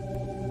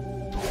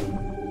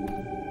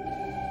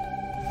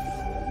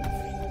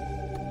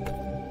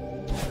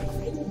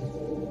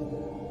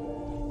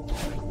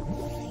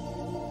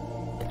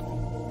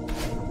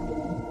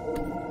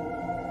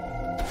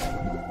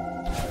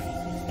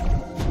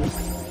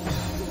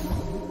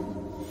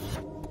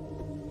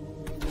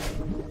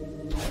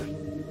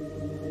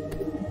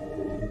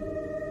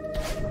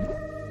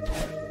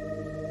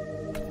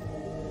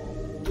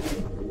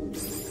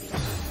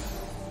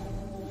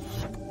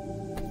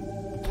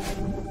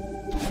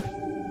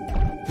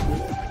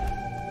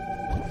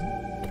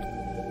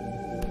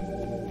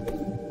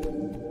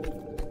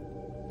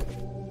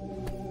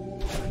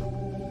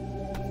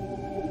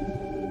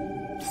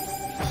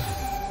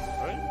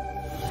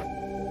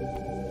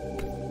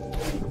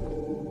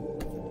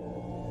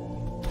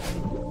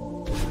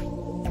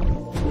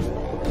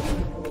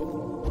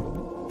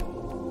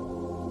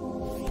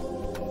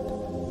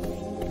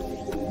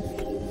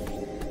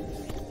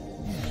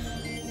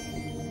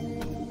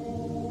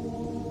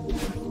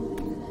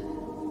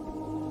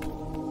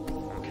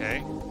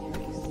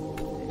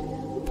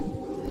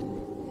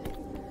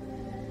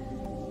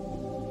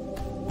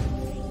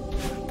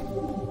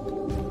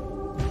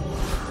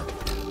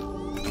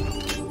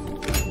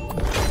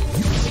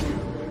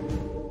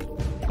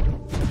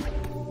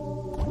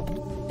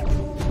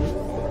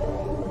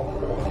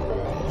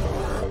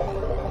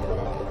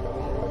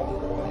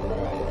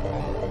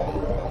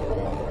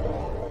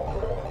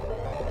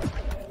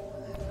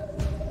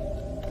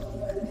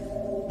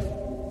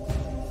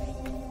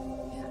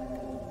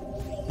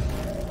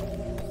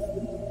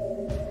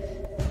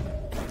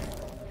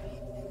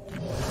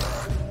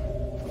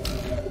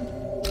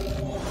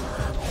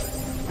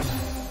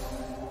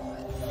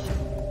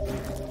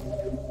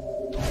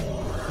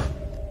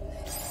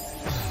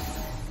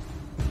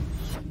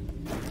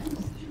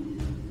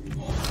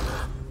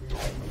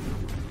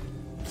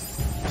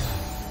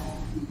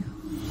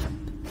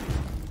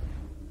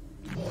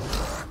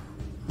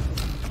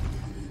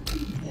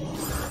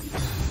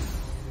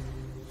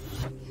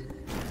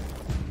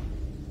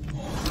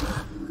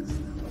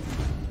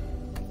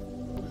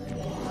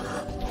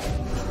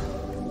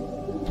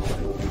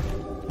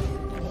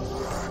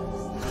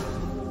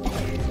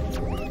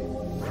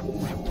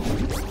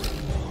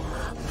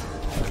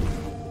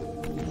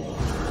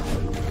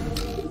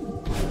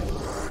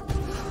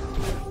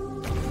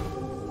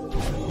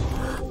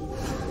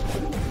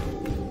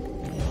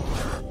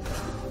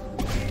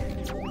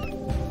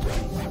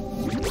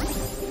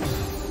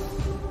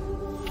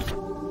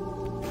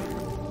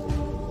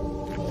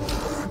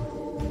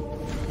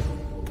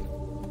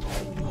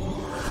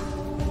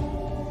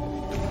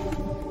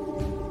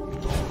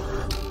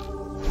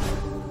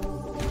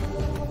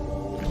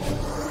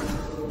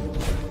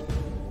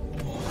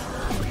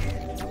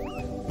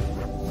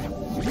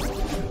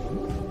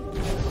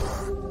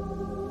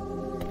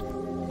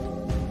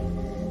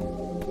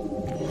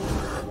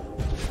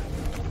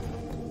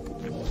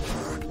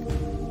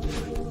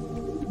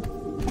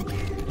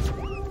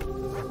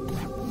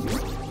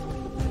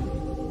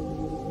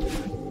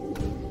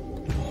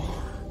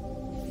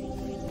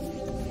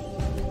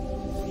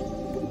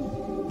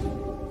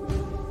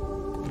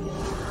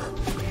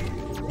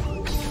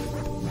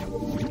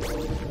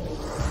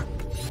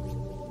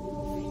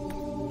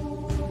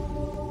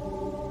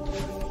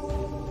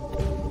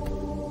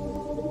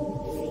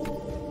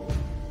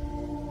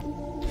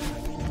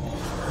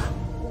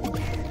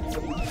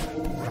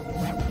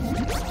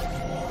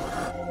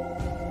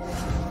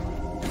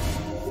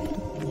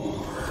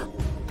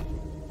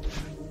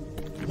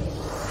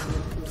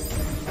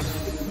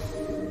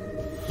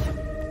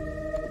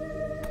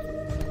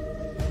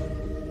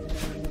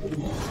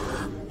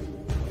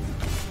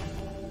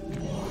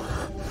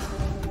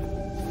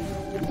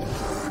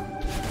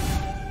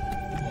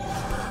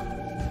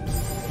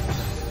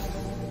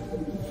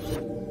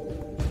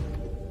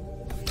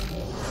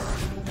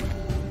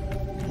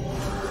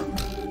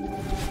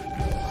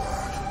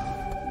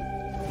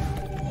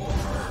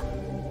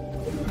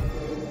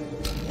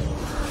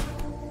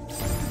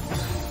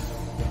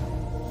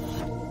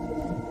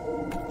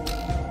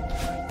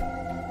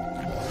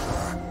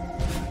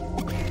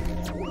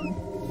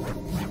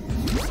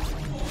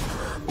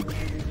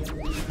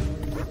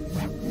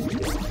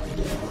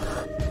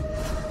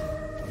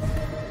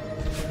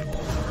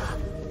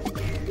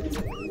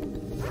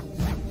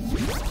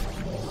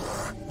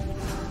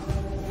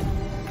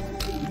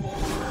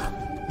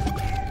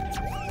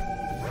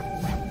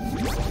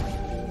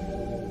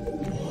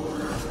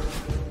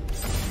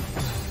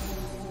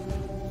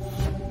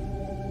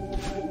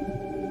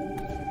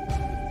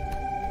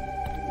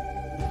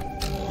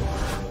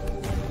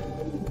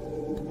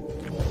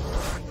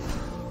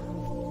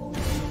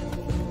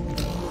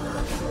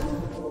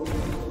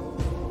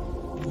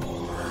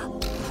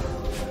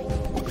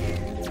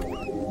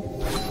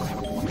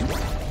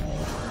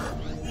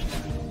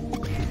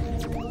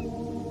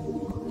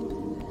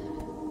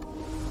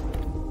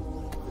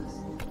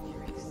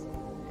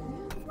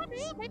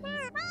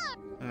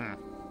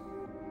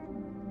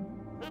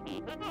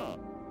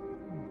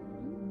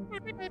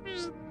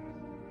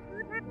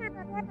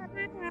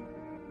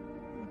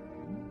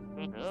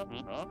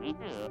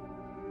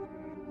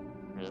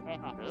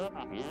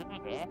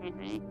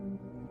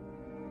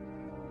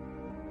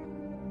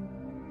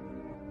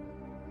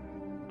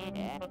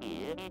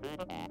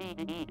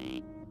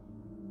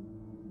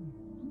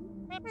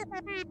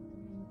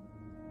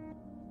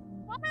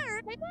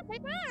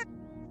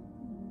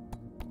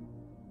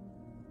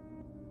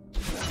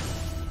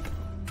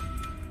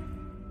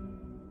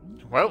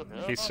 Well,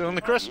 he's still in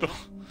the crystal.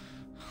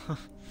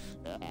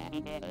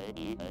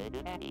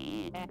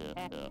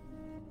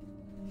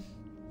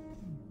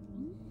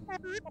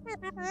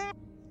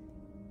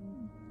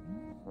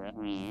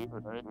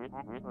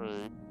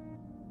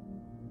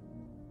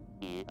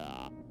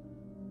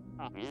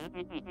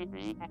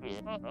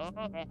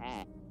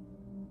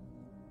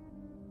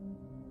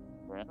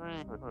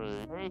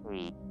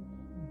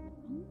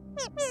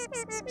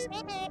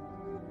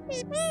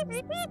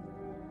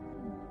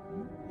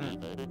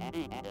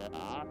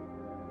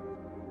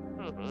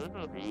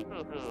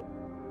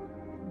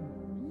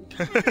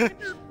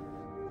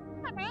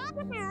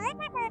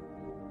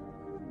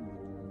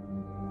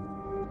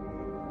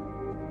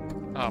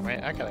 Oh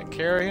man, I gotta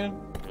carry him.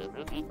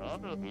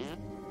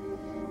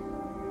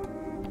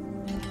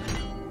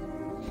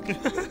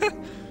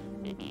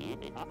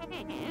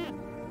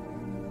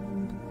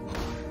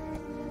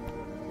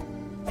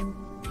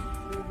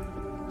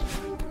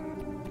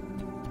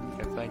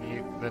 Good thing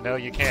you know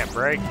you can't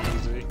break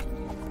easy.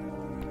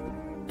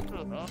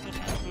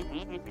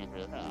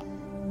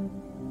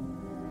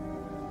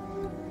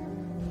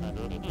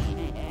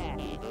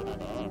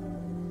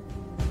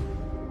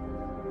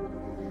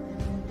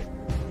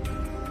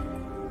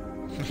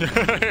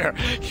 Here,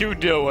 you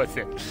deal with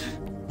it.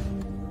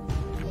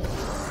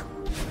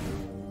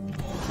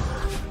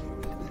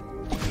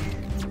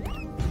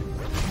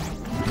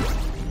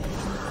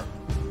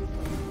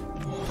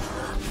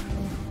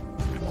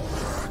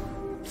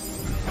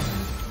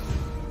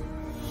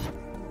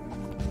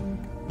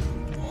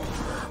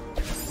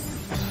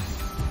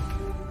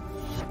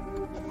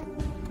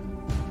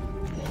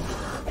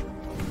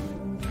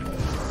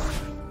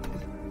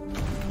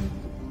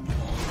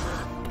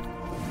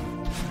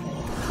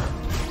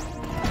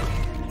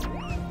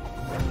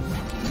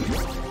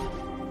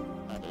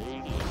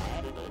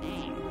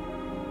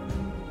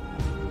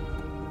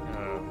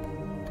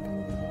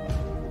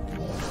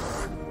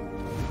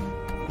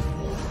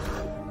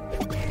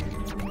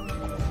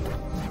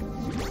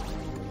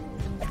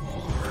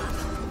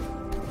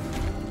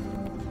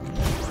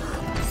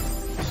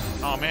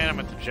 Oh man, I'm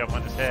about to jump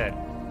on his head.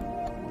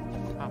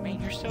 Oh man,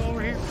 you're still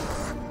over here?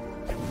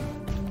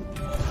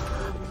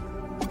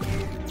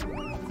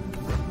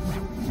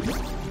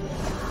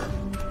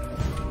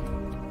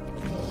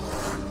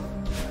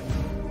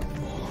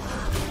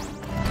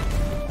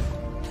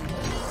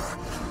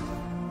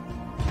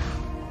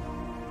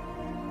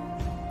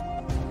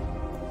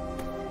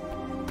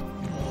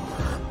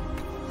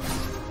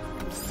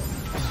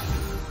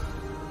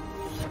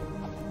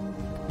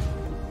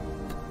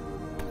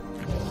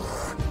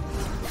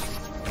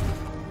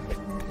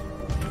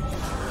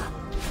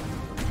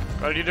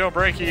 But you don't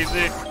break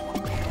easy.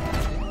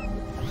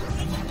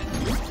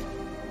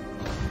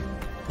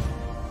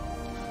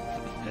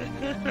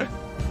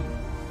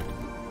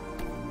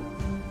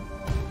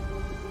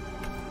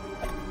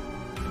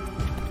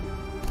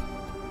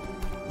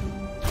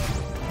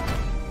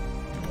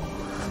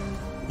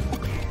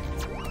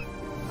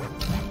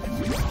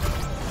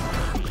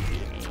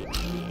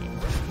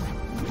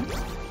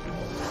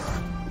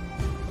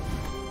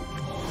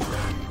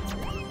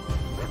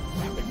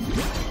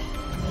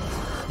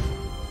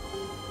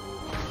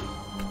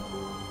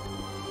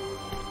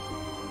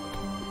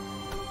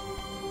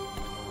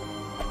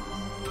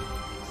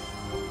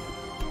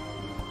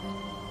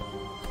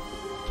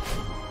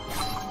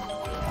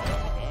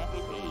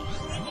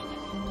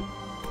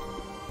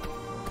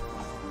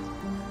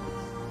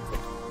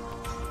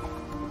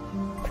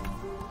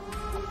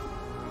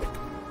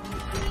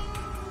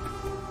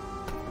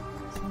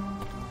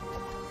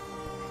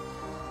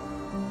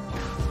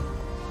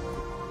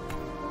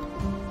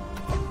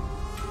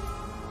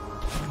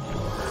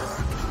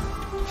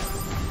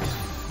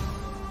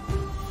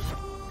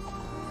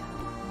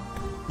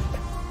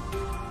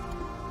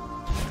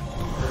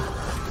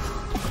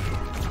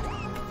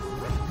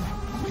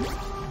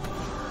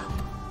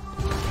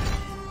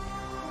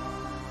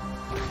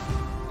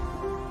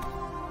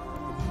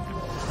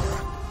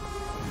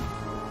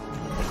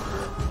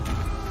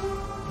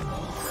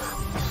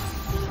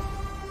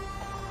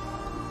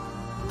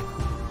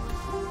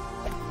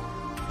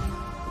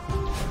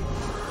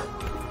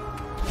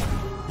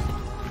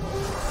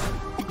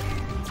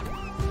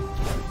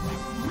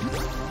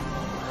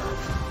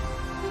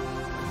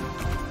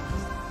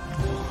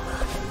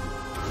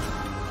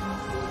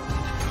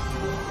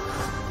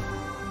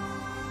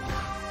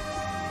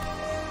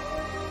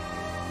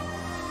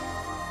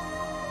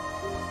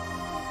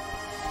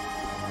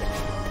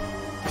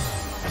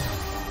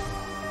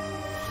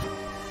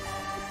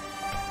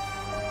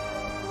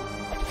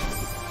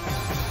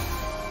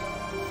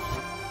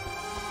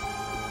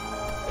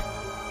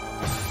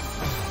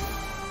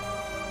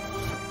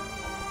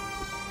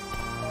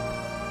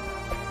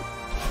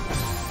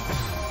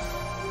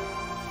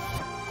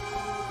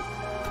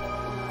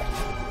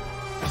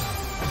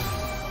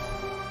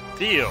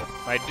 Deal,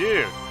 my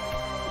dude.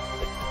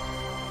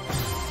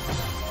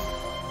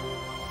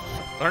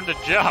 Learn to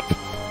jump.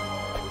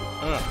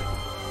 Ugh.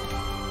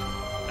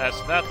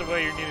 That's not the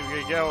way you need to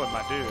be going,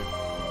 my dude.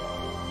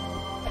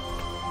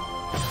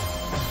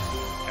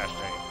 Gosh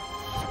dang it.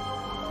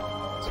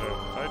 So,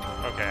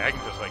 okay, I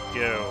can just like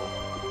go.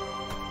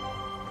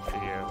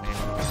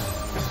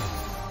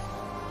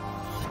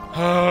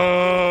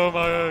 Oh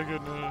my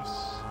goodness.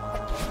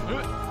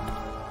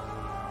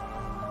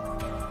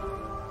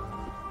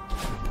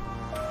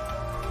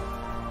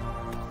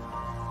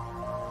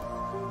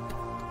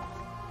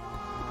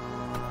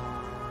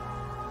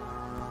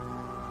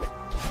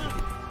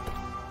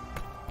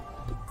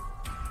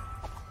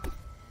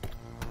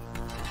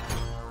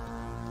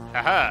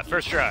 Haha,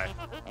 first try.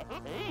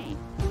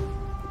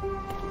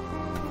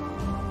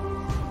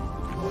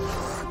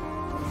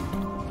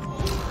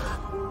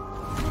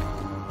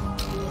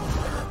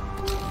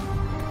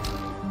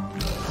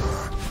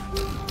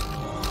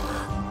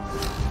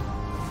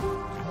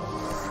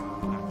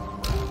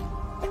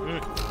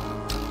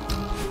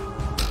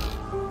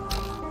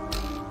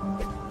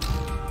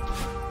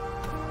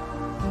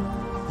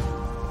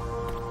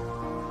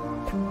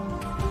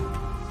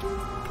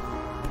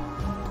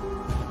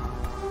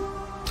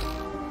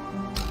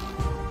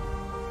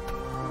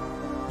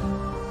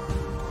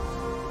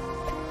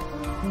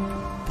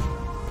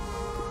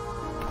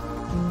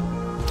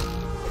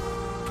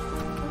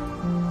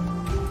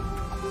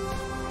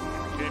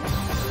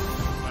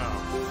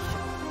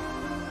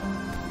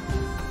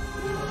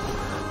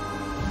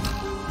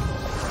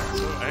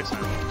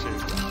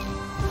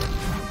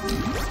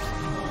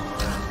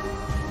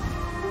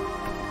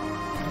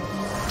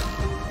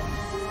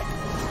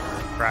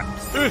 Crap.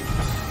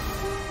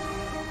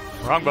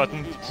 Wrong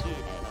button.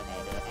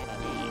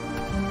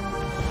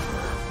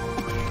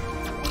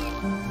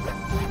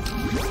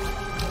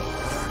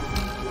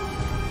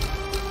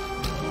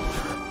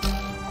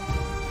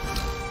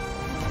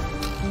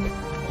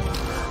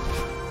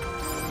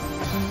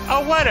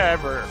 Oh,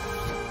 whatever.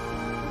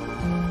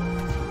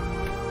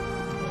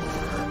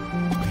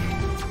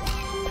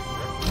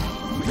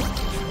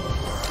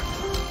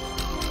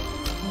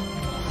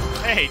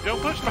 Hey,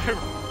 don't push my...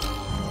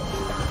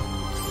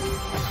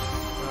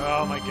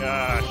 Oh my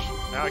gosh.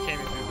 Now I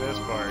can't even do this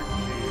part.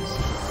 Jeez.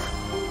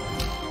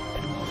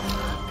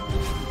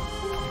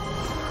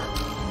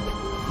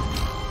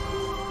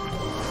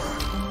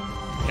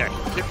 Yeah,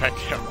 get back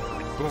down.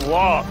 The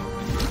wall.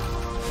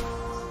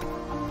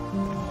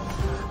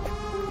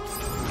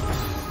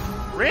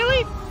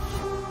 Really?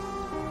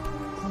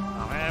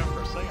 Oh man,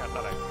 for a second I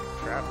thought I could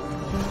trap him.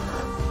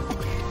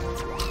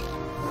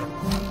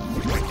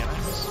 Wait, can I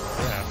just...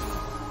 Yeah.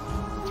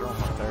 Throw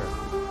him up there.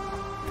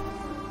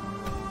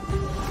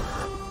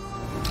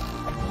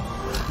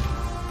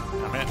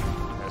 I'm in.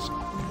 Missed.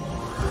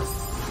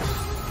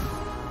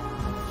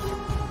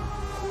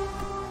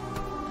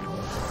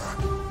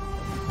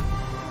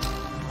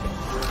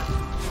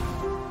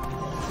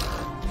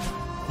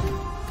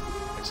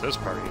 Makes this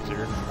part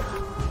easier.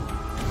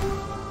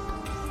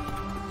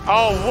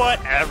 Oh,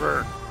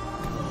 whatever.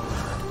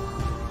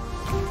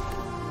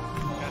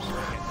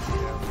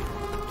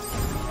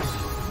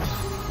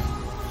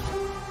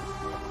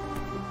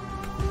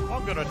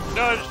 I'm gonna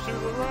nudge to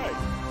the right.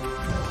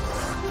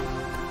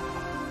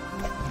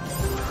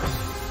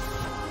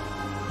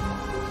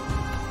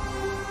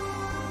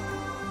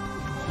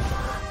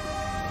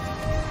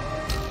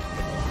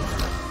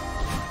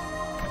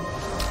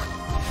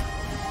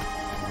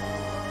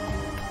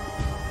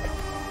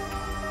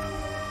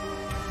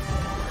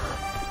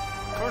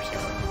 Of course you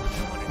are.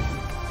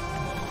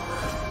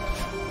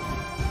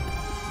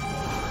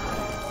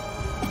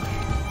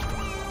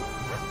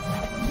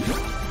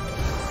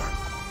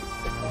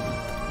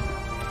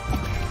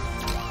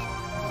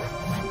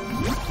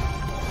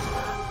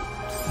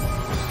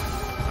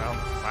 Oh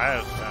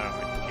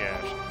my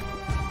gosh.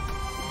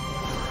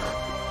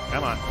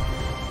 Come on.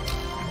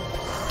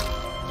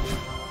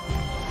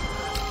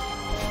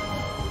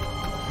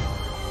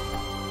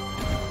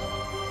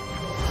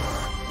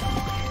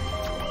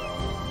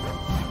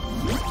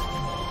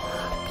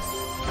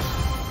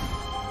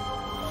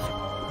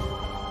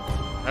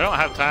 I don't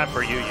have time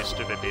for you, you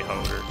stupid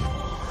beholder.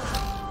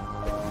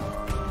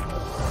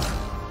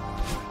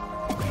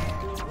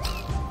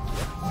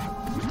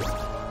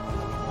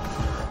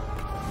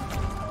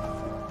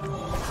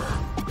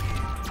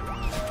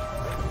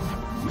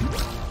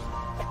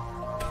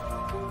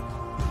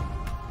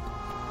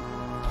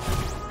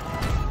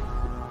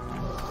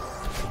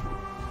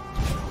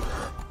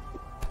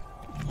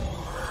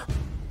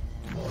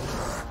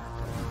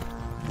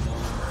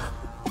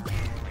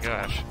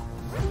 Gosh.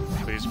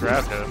 Please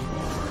grab him.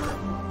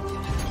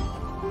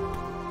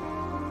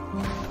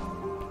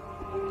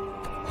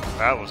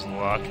 That was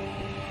luck.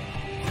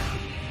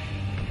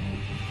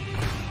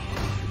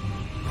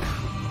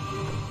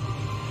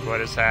 What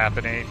is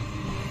happening?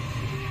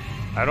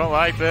 I don't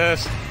like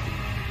this.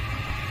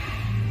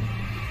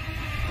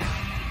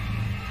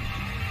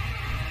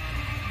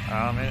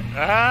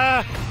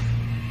 Ah!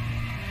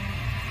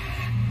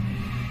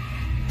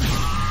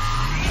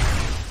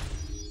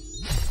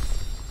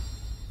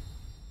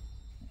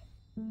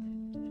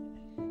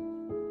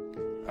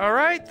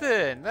 Alright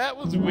then, that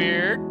was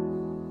weird.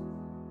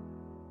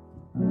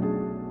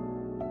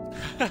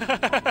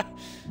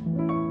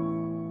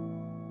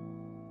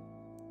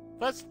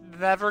 Let's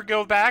never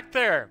go back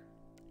there.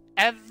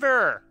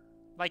 Ever.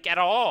 Like, at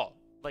all.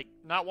 Like,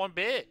 not one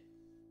bit.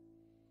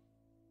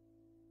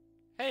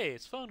 Hey,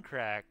 his phone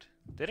cracked.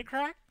 Did it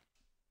crack?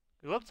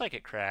 It looks like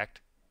it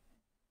cracked.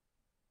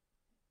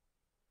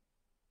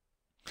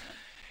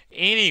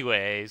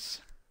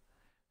 Anyways,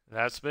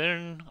 that's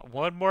been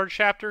one more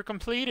chapter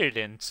completed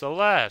in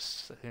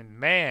Celeste. And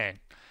man,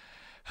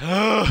 this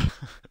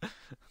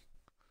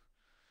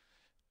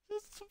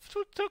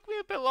took me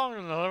a bit longer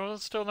than the other one.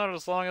 Still not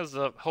as long as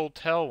the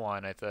hotel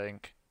one, I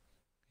think.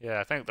 Yeah,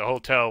 I think the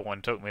hotel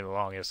one took me the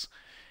longest.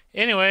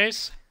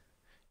 Anyways,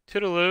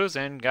 toodaloos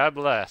and God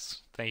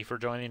bless. Thank you for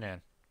joining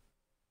in.